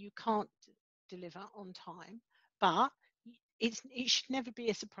where you can't deliver on time, but it should never be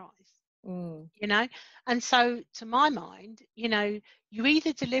a surprise. And so to my mind, you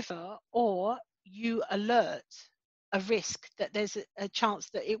either deliver or you alert a risk that there's a chance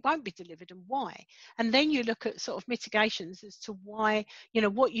that it won't be delivered, and why. And then you look at sort of mitigations as to why,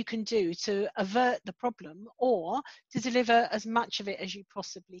 what you can do to avert the problem or to deliver as much of it as you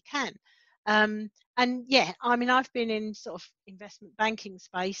possibly can. And yeah, I mean, I've been in sort of investment banking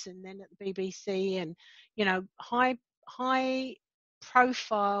space and then at the BBC, and high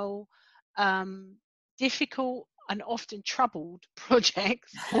profile, difficult and often troubled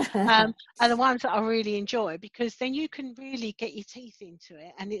projects are the ones that I really enjoy, because then you can really get your teeth into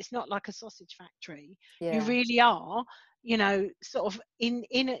it, and it's not like a sausage factory. You really are, sort of in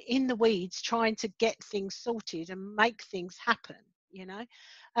the weeds, trying to get things sorted and make things happen.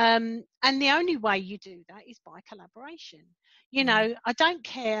 And the only way you do that is by collaboration. I don't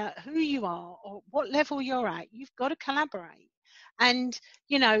care who you are or what level you're at, you've got to collaborate. And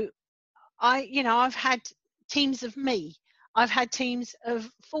I've had teams of me, I've had teams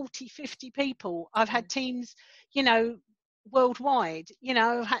of 40, 50 people, I've had teams worldwide.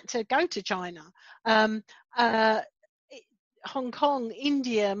 I've had to go to China, Hong Kong,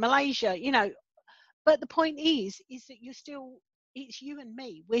 India, Malaysia, but the point is that you're still, it's you and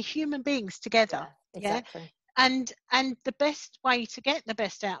me, we're human beings together. Exactly. And the best way to get the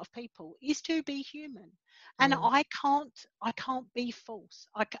best out of people is to be human. And I can't be false.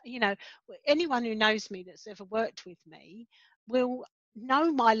 Anyone who knows me that's ever worked with me will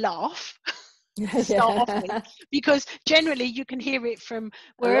know my laugh to start off with, because generally you can hear it from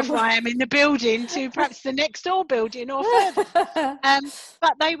wherever I am in the building to perhaps the next door building or further.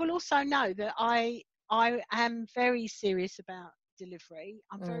 But they will also know that I am very serious about delivery.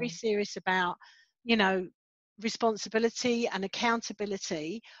 I'm very serious about, responsibility and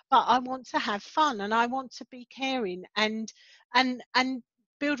accountability, but I want to have fun and I want to be caring and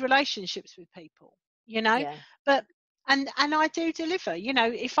build relationships with people, but and I do deliver.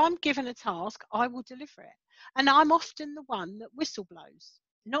 If I'm given a task, I will deliver it, and I'm often the one that whistle blows,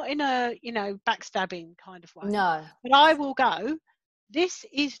 not in a backstabbing kind of way, but I will go, this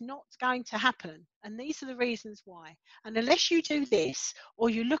is not going to happen, and these are the reasons why, and unless you do this or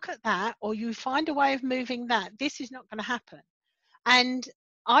you look at that or you find a way of moving that, this is not going to happen. And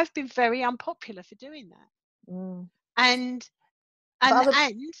I've been very unpopular for doing that. And I've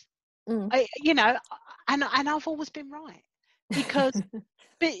always been right, because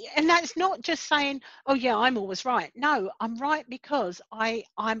and that's not just saying, oh yeah, I'm always right. No, I'm right because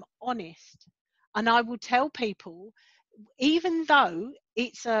I'm honest, and I will tell people, even though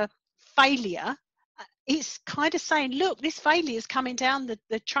it's a failure, it's kind of saying, look, this failure is coming down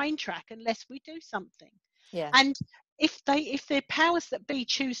the train track unless we do something. And if the powers that be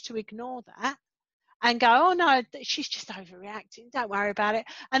choose to ignore that and go, oh no, she's just overreacting, don't worry about it,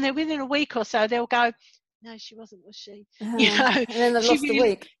 and then within a week or so they'll go, no, she wasn't, was she? And then they've She lost a really,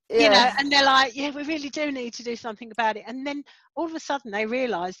 week. Yeah. and they're like, yeah, we really do need to do something about it. And then all of a sudden they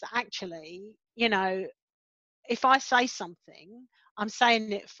realise that actually, if I say something, I'm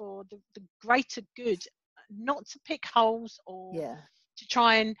saying it for the greater good, not to pick holes or to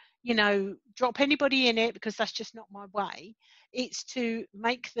try and, drop anybody in it, because that's just not my way. It's to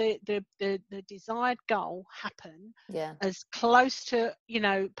make the desired goal happen as close to,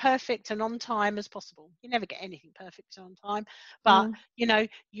 perfect and on time as possible. You never get anything perfect on time, but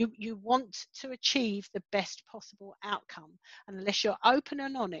you want to achieve the best possible outcome. And unless you're open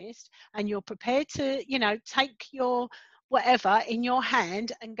and honest and you're prepared to, take your whatever in your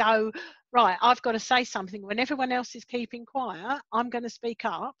hand and go, right, I've got to say something when everyone else is keeping quiet, I'm going to speak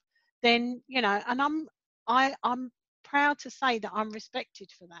up, then, and I'm proud to say that I'm respected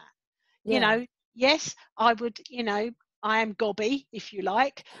for that. Yes, I would, I am gobby, if you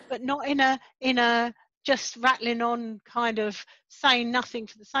like, but not in a just rattling on kind of saying nothing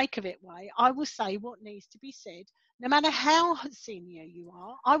for the sake of it way. I will say what needs to be said. No matter how senior you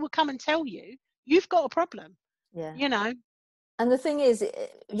are, I will come and tell you, you've got a problem. And the thing is,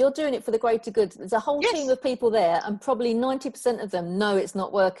 you're doing it for the greater good. There's a whole team of people there, and probably 90% of them know it's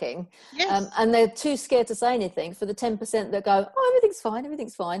not working. And they're too scared to say anything. For the 10% that go, oh,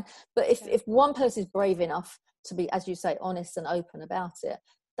 everything's fine. But if one person is brave enough to be, as you say, honest and open about it,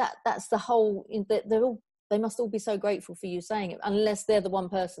 that's the whole, they must all be so grateful for you saying it, unless they're the one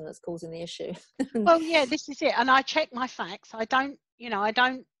person that's causing the issue. Well, this is it. And I check my facts. I don't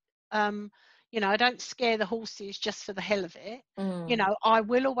I don't scare the horses just for the hell of it. I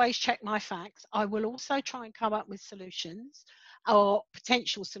will always check my facts. I will also try and come up with solutions or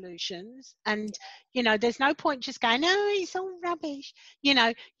potential solutions. And, there's no point just going, no, it's all rubbish.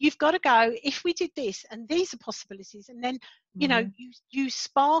 You've got to go, if we did this and these are possibilities, and then, you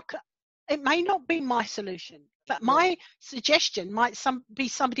spark. It may not be my solution, but my suggestion might be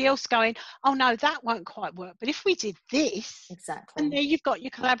somebody else going, oh no, that won't quite work. But if we did this, and there you've got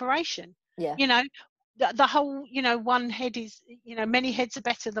your collaboration. The whole, one head is, many heads are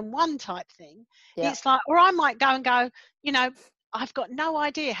better than one type thing. It's like, or I might go and go, I've got no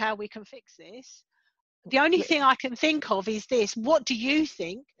idea how we can fix this. The only thing I can think of is this. What do you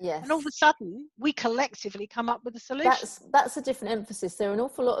think? And all of a sudden, we collectively come up with a solution. That's a different emphasis. There are an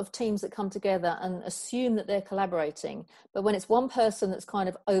awful lot of teams that come together and assume that they're collaborating. But when it's one person that's kind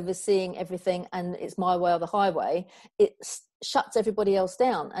of overseeing everything and it's my way or the highway, it shuts everybody else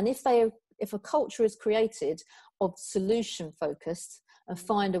down. And if a culture is created of solution focused and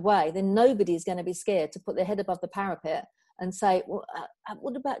find a way, then nobody is going to be scared to put their head above the parapet and say, well,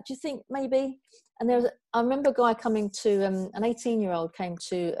 what about, do you think maybe? And I remember a guy coming to, an 18-year-old came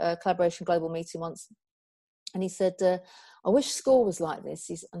to a Collaboration Global meeting once, and he said, I wish school was like this.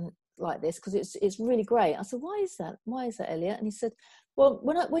 Like this, because it's really great. I said, why is that? Why is that, Elliot? And he said, well,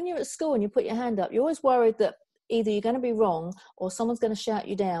 when you're at school and you put your hand up, you're always worried that either you're going to be wrong or someone's going to shout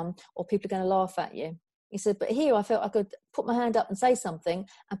you down or people are going to laugh at you. He said, but here I felt I could put my hand up and say something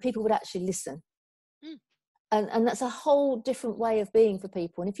and people would actually listen. And that's a whole different way of being for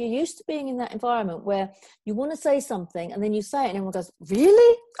people. And if you're used to being in that environment where you want to say something and then you say it and everyone goes,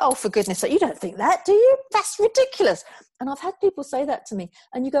 really? Oh, for goodness sake, you don't think that, do you? That's ridiculous. And I've had people say that to me.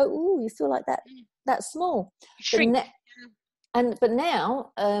 And you go, oh, you feel like that's small. Shrink. But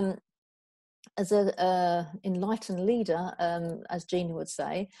now, as a enlightened leader, as Gina would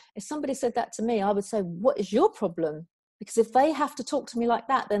say, if somebody said that to me, I would say, what is your problem? Because if they have to talk to me like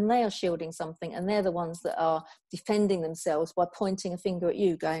that, then they are shielding something, and they're the ones that are defending themselves by pointing a finger at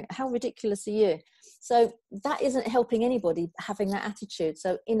you, going, how ridiculous are you? So that isn't helping anybody having that attitude.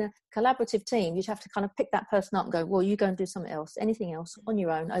 So in a collaborative team, you'd have to kind of pick that person up and go, well, you go and do something else, anything else on your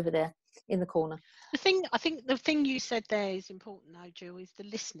own over there in the corner. I think the thing you said there is important though, Jill, is the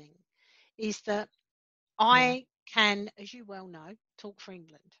listening. Is that I can, as you well know, talk for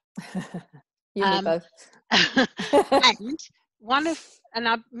England. You and me both. And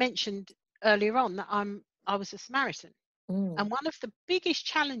I mentioned earlier on that I was a Samaritan. And one of the biggest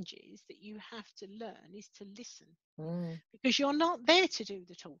challenges that you have to learn is to listen. Because you're not there to do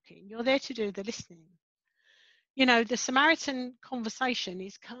the talking, you're there to do the listening. The Samaritan conversation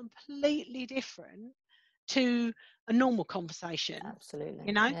is completely different to a normal conversation. Absolutely.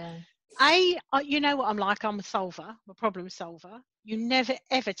 You know what I'm like, I'm a solver, I'm a problem solver. You never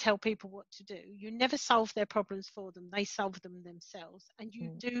ever tell people what to do. You never solve their problems for them. They solve them themselves. And you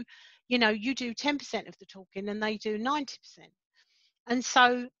do 10% of the talking and they do 90%. And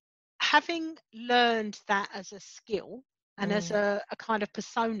so having learned that as a skill and as a kind of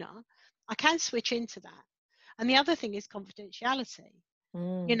persona, I can switch into that. And the other thing is confidentiality.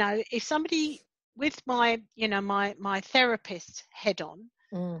 If somebody with my, my therapist head on,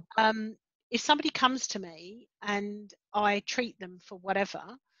 if somebody comes to me and I treat them for whatever,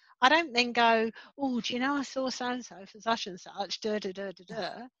 I don't then go, oh, do you know, I saw so-and-so for such and such, da, da, da, da,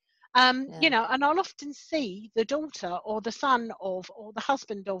 da. And I'll often see the daughter or the son of, or the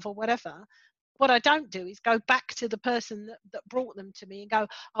husband of, or whatever. What I don't do is go back to the person that brought them to me and go,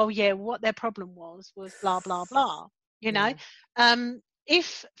 oh yeah, what their problem was blah, blah, blah,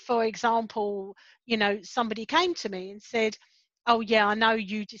 If, for example, somebody came to me and said, oh yeah, I know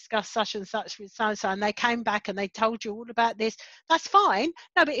you discussed such and such with so-and-so, and they came back and they told you all about this, that's fine.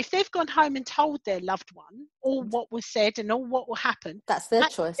 No, but if they've gone home and told their loved one all what was said and all what will happen, that's their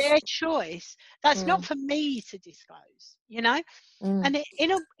choice. Their choice. That's not for me to disclose, And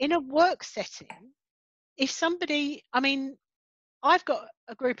in a work setting, if somebody, I mean, I've got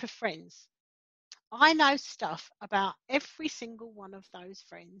a group of friends. I know stuff about every single one of those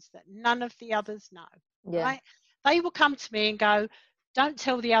friends that none of the others know, right? They will come to me and go, don't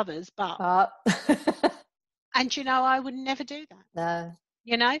tell the others, but. And, I would never do that.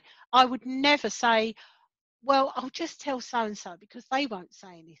 No. I would never say, well, I'll just tell so-and-so because they won't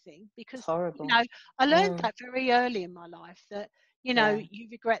say anything. Because, horrible. I learned that very early in my life that, you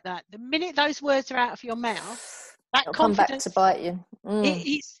regret that. The minute those words are out of your mouth, that it'll confidence. Come back to bite you. It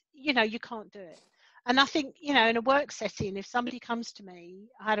is, you can't do it. And I think, in a work setting, if somebody comes to me,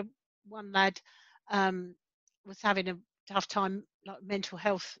 I had one lad was having a tough time, like mental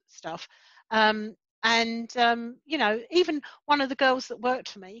health stuff. Even one of the girls that worked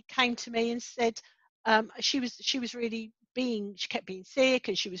for me came to me and said she was really she kept being sick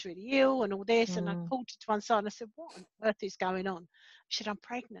and she was really ill and all this. And I called her to one side and I said, what on earth is going on? She said, I'm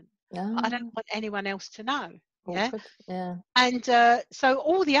pregnant. I don't want anyone else to know. Yeah. And so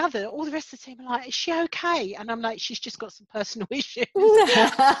all the rest of the team are like, is she okay? And I'm like, she's just got some personal issues.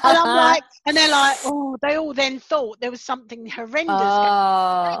 And I'm like, and they're like, oh, they all then thought there was something horrendous going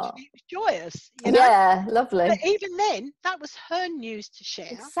on. Actually, it was joyous, Yeah, lovely. But even then, that was her news to share.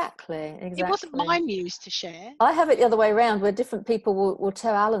 Exactly. It wasn't my news to share. I have it the other way around, where different people will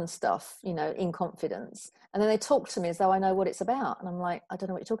tell Alan stuff, in confidence, and then they talk to me as though I know what it's about, and I'm like, I don't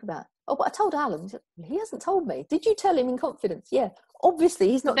know what you're talking about. Oh, but I told Alan. He hasn't told me. Did you tell him in confidence? Yeah, obviously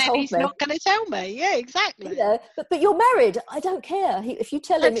he's not told me. He's not going to tell me. Yeah, exactly. Yeah, but you're married. I don't care. If you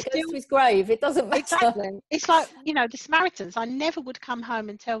tell him, it goes to his grave. It doesn't matter. Exactly. It's like, the Samaritans. I never would come home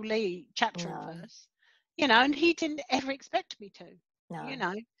and tell Lee chapter and verse, and he didn't ever expect me to.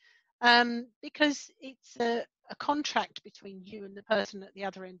 No. Because it's a contract between you and the person at the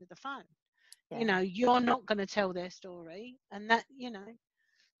other end of the phone. You're not going to tell their story, and that,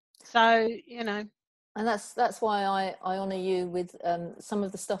 so, And that's why I honour you with some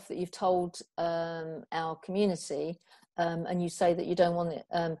of the stuff that you've told our community, and you say that you don't want it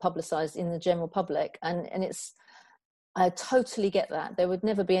publicised in the general public, and I totally get that. There would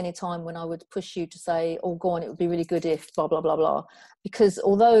never be any time when I would push you to say, oh, go on, it would be really good if blah, blah, blah, blah. Because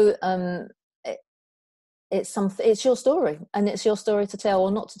although it's your story, and it's your story to tell or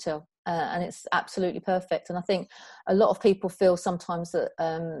not to tell. And it's absolutely perfect. And I think a lot of people feel sometimes that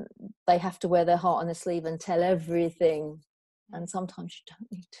they have to wear their heart on their sleeve and tell everything. And sometimes you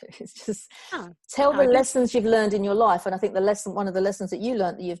don't need to. It's just tell the lessons you've learned in your life. And I think one of the lessons that you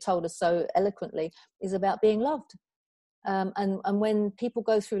learned that you've told us so eloquently is about being loved. And when people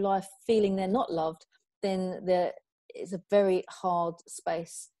go through life feeling they're not loved, then there is a very hard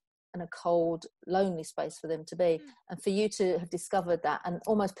space and a cold, lonely space for them to be. And for you to have discovered that and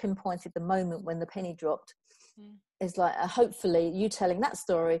almost pinpointed the moment when the penny dropped is like, hopefully you telling that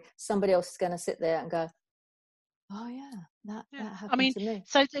story, somebody else is going to sit there and go, oh yeah, that happened to me.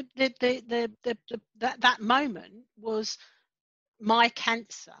 So that moment was my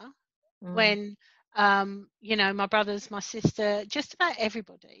cancer when my brothers, my sister, just about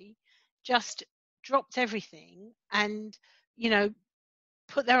everybody just dropped everything and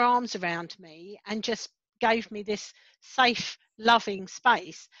put their arms around me and just gave me this safe, loving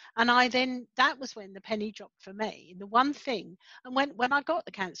space. And that was when the penny dropped for me. The one thing, and when I got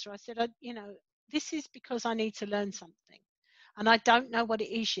the cancer, I said, this is because I need to learn something. And I don't know what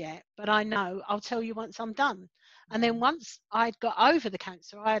it is yet, but I know I'll tell you once I'm done. And then once I'd got over the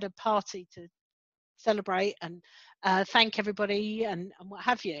cancer, I had a party to celebrate and thank everybody and what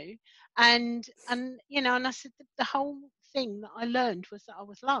have you. And I said the whole thing that I learned was that I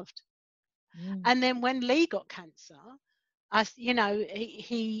was loved. And then when Lee got cancer,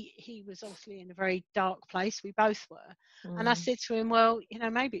 he was obviously in a very dark place. We both were. And I said to him, well,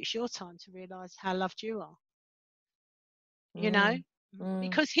 maybe it's your time to realise how loved you are.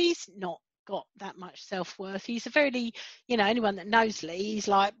 Because he's not got that much self-worth. He's a very, anyone that knows Lee, he's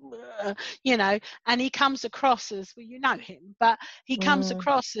like, and he comes across as, well, you know him, but he comes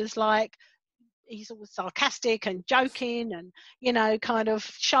across as like, he's always sarcastic and joking and, kind of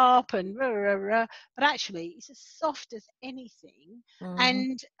sharp and but actually he's as soft as anything,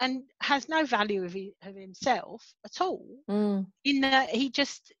 and has no value of himself at all. In that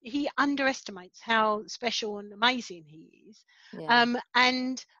he underestimates how special and amazing he is.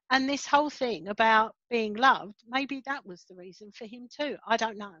 And this whole thing about being loved, maybe that was the reason for him too. I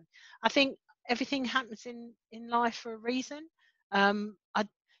don't know. I think everything happens in life for a reason.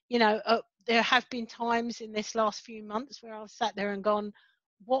 There have been times in this last few months where I've sat there and gone,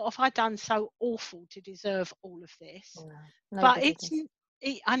 what have I done so awful to deserve all of this? But I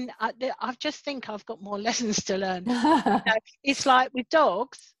just think I've got more lessons to learn. It's like with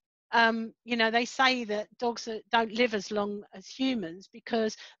dogs, they say that dogs don't live as long as humans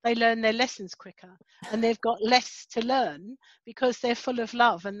because they learn their lessons quicker, and they've got less to learn because they're full of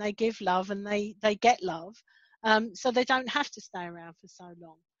love and they give love and they get love, so they don't have to stay around for so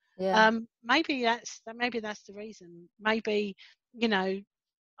long. Maybe that's the reason. Maybe I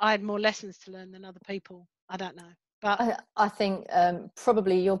had more lessons to learn than other people. I don't know. But I think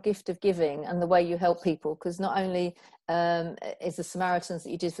probably your gift of giving and the way you help people, because not only is the Samaritans that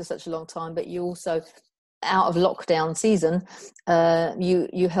you did for such a long time, but you also, out of lockdown season,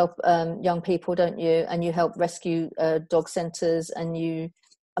 you help young people, don't you? And you help rescue dog centres,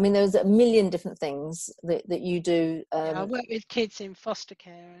 and there's a million different things that you do. I work with kids in foster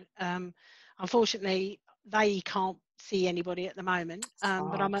care. Unfortunately, they can't see anybody at the moment,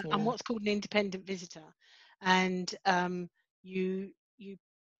 but I'm what's called an independent visitor, and you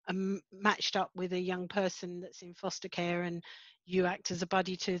are matched up with a young person that's in foster care, and you act as a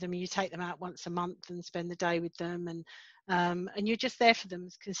buddy to them. You take them out once a month and spend the day with them, and you're just there for them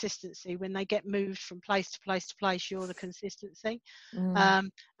as consistency. When they get moved from place to place to place, you're the consistency.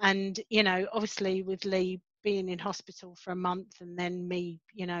 And obviously with Lee being in hospital for a month, and then me,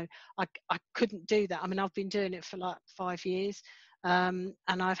 I couldn't do that. I've been doing it for like 5 years, and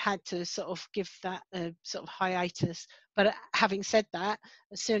I've had to sort of give that a sort of hiatus. But having said that,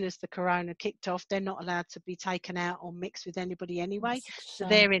 as soon as the corona kicked off, they're not allowed to be taken out or mixed with anybody anyway. So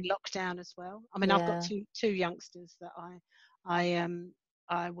they're in lockdown as well. I've got two youngsters that I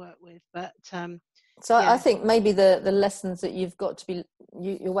work with, but I think maybe the lessons that you've got to be,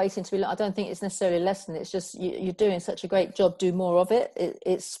 you're waiting to be, I don't think it's necessarily a lesson. It's just you're doing such a great job. Do more of it.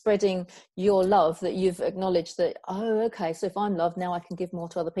 It's spreading your love, that you've acknowledged that, oh, okay, so if I'm loved, now I can give more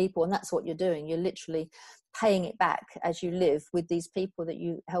to other people. And that's what you're doing. You're literally paying it back as you live with these people that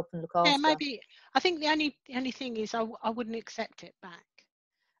you help and look after. Yeah, maybe. I think the only thing is I wouldn't accept it back,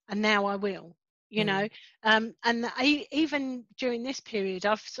 and now I will. And even during this period,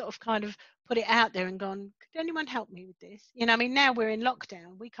 I've sort of kind of put it out there and gone, could anyone help me with this? Now we're in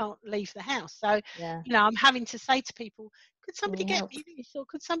lockdown, we can't leave the house, so I'm having to say to people, could somebody get me this, or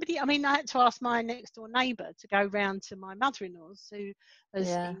could somebody? I had to ask my next door neighbour to go round to my mother-in-law's, who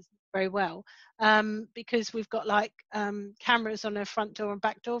is very well, because we've got like cameras on her front door and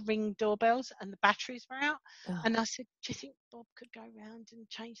back door, Ring doorbells, and the batteries were out. And I said, do you think Bob could go round and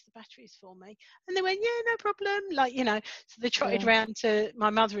change the batteries for me? And they went, yeah, no problem. So they trotted round to my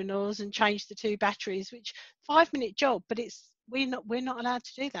mother-in-law's and changed the 2 batteries, which 5-minute job, but we're not allowed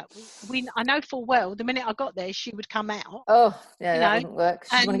to do that. I know full well the minute I got there she would come out. That wouldn't work.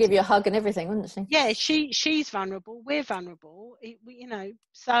 She'd want to give you a hug and everything, wouldn't she? Yeah, she's vulnerable, we're vulnerable,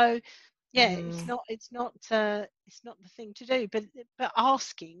 so it's not the thing to do, but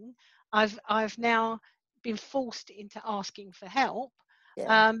asking, I've now been forced into asking for help.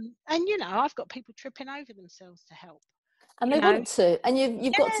 And I've got people tripping over themselves to help, and they want to, and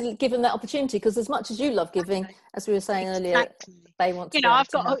you've got to give them that opportunity, because as much as you love giving, as we were saying earlier, they want to I've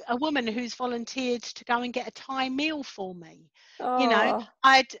got a woman who's volunteered to go and get a Thai meal for me.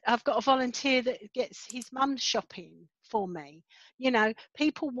 I've got a volunteer that gets his mum shopping for me.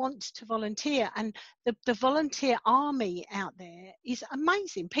 People want to volunteer, and the volunteer army out there is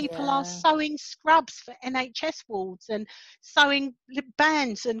amazing. People are sewing scrubs for NHS wards, and sewing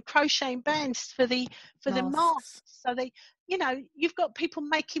bands and crocheting bands for the masks. So you've got people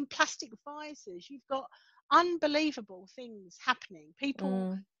making plastic visors. You've got unbelievable things happening.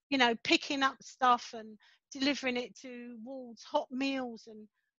 People picking up stuff and delivering it to wards, hot meals, and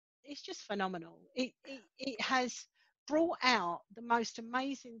it's just phenomenal. It has brought out the most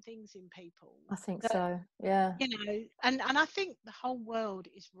amazing things in people. I think so. Yeah. And I think the whole world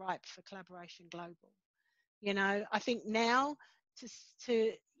is ripe for collaboration global. I think now to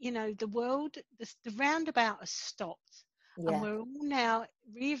the world, the roundabout has stopped. and Yeah. we're all now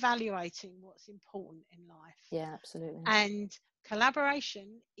reevaluating what's important in life. Yeah, absolutely. And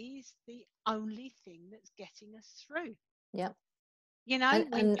collaboration is the only thing that's getting us through. Yeah. You know,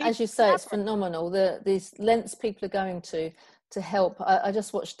 when And as people you say, it's collaborate. phenomenal these lengths people are going to help. I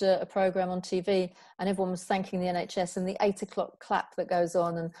just watched a program on TV, and everyone was thanking the NHS, and the 8 o'clock clap that goes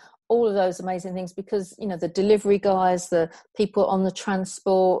on, and all of those amazing things, because the delivery guys, the people on the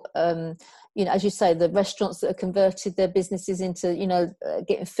transport, as you say, the restaurants that have converted their businesses into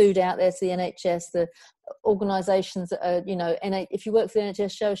getting food out there to the NHS, the organisations that are if you work for the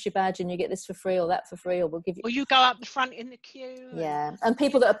NHS, show us your badge and you get this for free or that for free, or we'll give you, Or you go up the front in the queue. and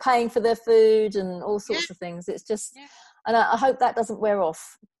people that are paying for their food and all sorts of things. It's just, and I hope that doesn't wear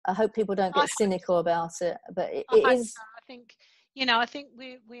off. I hope people don't get cynical about it, but it is. So. I think I think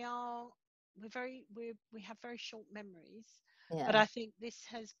we have very short memories. Yeah. But I think this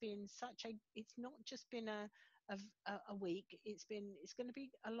has been it's not just been a week. It's going to be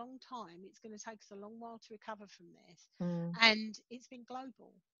a long time. It's going to take us a long while to recover from this. And it's been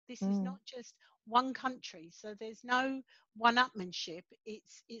global. This is not just one country. So there's no one-upmanship.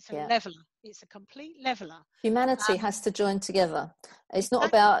 It's a leveler. It's a complete leveler. Humanity has to join together. It's not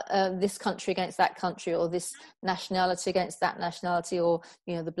about this country against that country, or this nationality against that nationality, or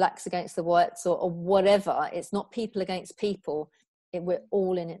the blacks against the whites, or whatever. It's not people against people. We're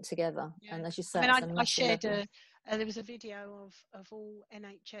all in it together. And as you say, I shared there was a video of all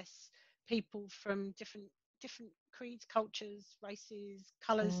NHS people from different creeds, cultures, races,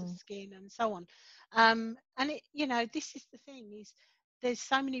 colours of skin, and so on. And this is the thing: is there's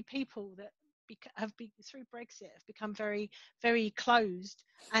so many people that through Brexit have become very, very closed,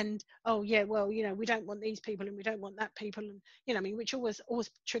 and we don't want these people and we don't want that people, and which always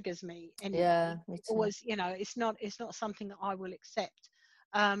triggers me anyway. Yeah, me too. Always, it's not something that I will accept.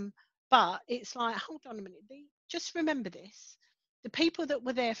 But it's like, hold on a minute, just remember this: the people that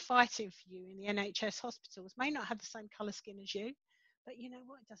were there fighting for you in the NHS hospitals may not have the same colour skin as you, but you know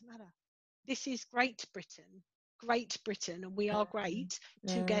what? It doesn't matter. This is Great Britain, and we are great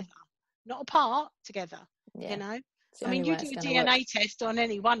together. Not apart, together. You do a DNA test on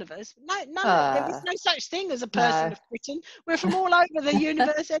any one of us. There is no such thing as a person of Britain. We're from all over the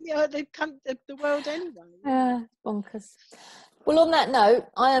universe, the world anyway. Yeah, bonkers. Well, on that note,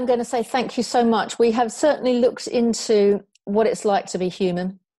 I am going to say thank you so much. We have certainly looked into what it's like to be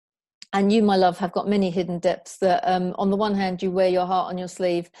human. And you, my love, have got many hidden depths that, on the one hand, you wear your heart on your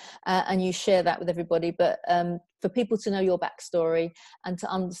sleeve and you share that with everybody. But for people to know your backstory and to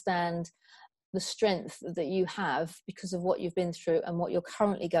understand the strength that you have because of what you've been through and what you're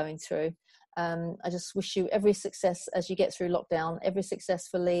currently going through, I just wish you every success as you get through lockdown, every success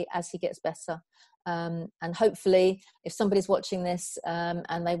for Lee as he gets better. And hopefully, if somebody's watching this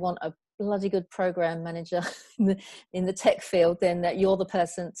and they want a bloody good program manager in the tech field, then that you're the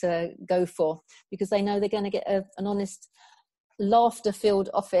person to go for, because they know they're going to get an honest,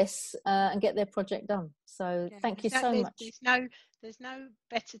 laughter-filled office and get their project done. So thank you so much. There's no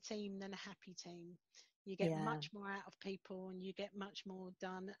better team than a happy team. You get much more out of people, and you get much more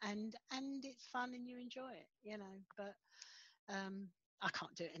done, and it's fun and you enjoy it, but I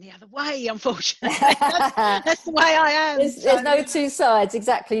can't do it any other way, unfortunately. That's the way I am. There's no two sides.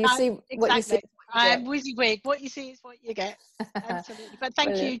 Exactly. You see what you see. I am WYSIWYG. What you see is what you get. Absolutely. But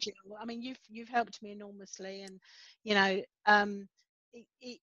thank you, Jill. I mean, you've helped me enormously, and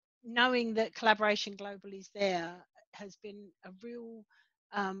knowing that Collaboration Global is there has been a real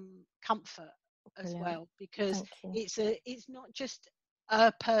comfort as well, because it's not just a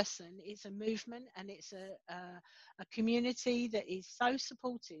person, it's a movement, and it's a community that is so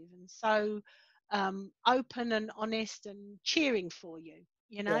supportive and so open and honest and cheering for you,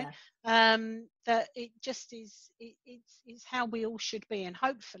 that it just is, it's how we all should be, and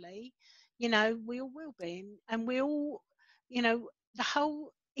hopefully we all will be, and we all, the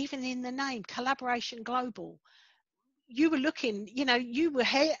whole, even in the name Collaboration Global, you were looking, you were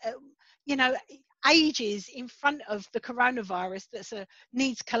here, ages in front of the coronavirus that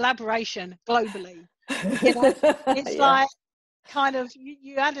needs collaboration globally. It's like kind of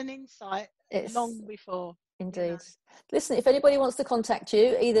you had an insight long before. Indeed. Listen, if anybody wants to contact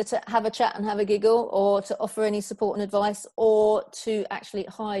you, either to have a chat and have a giggle, or to offer any support and advice, or to actually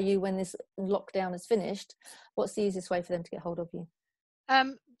hire you when this lockdown is finished, what's the easiest way for them to get hold of you?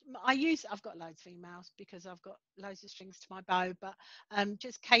 I've got loads of emails because I've got loads of strings to my bow, but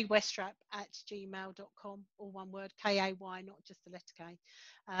just kwestrap@gmail.com, all one word, KAY, not just the letter K.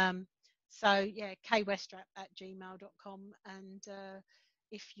 kwestrap@gmail.com, and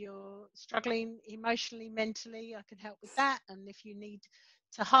if you're struggling emotionally, mentally, I can help with that. And if you need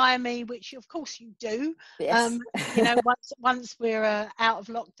to hire me, which of course you do. Yes. You know, once we're out of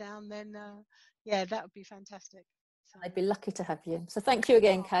lockdown, then yeah, that would be fantastic. So, I'd be lucky to have you. So thank you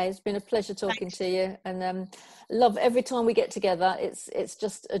again, Kay. It's been a pleasure talking to you, and love every time we get together. It's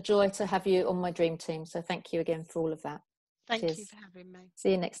just a joy to have you on my dream team. So thank you again for all of that. thank Cheers. you for having me.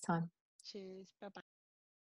 See you next time. Cheers. Bye bye.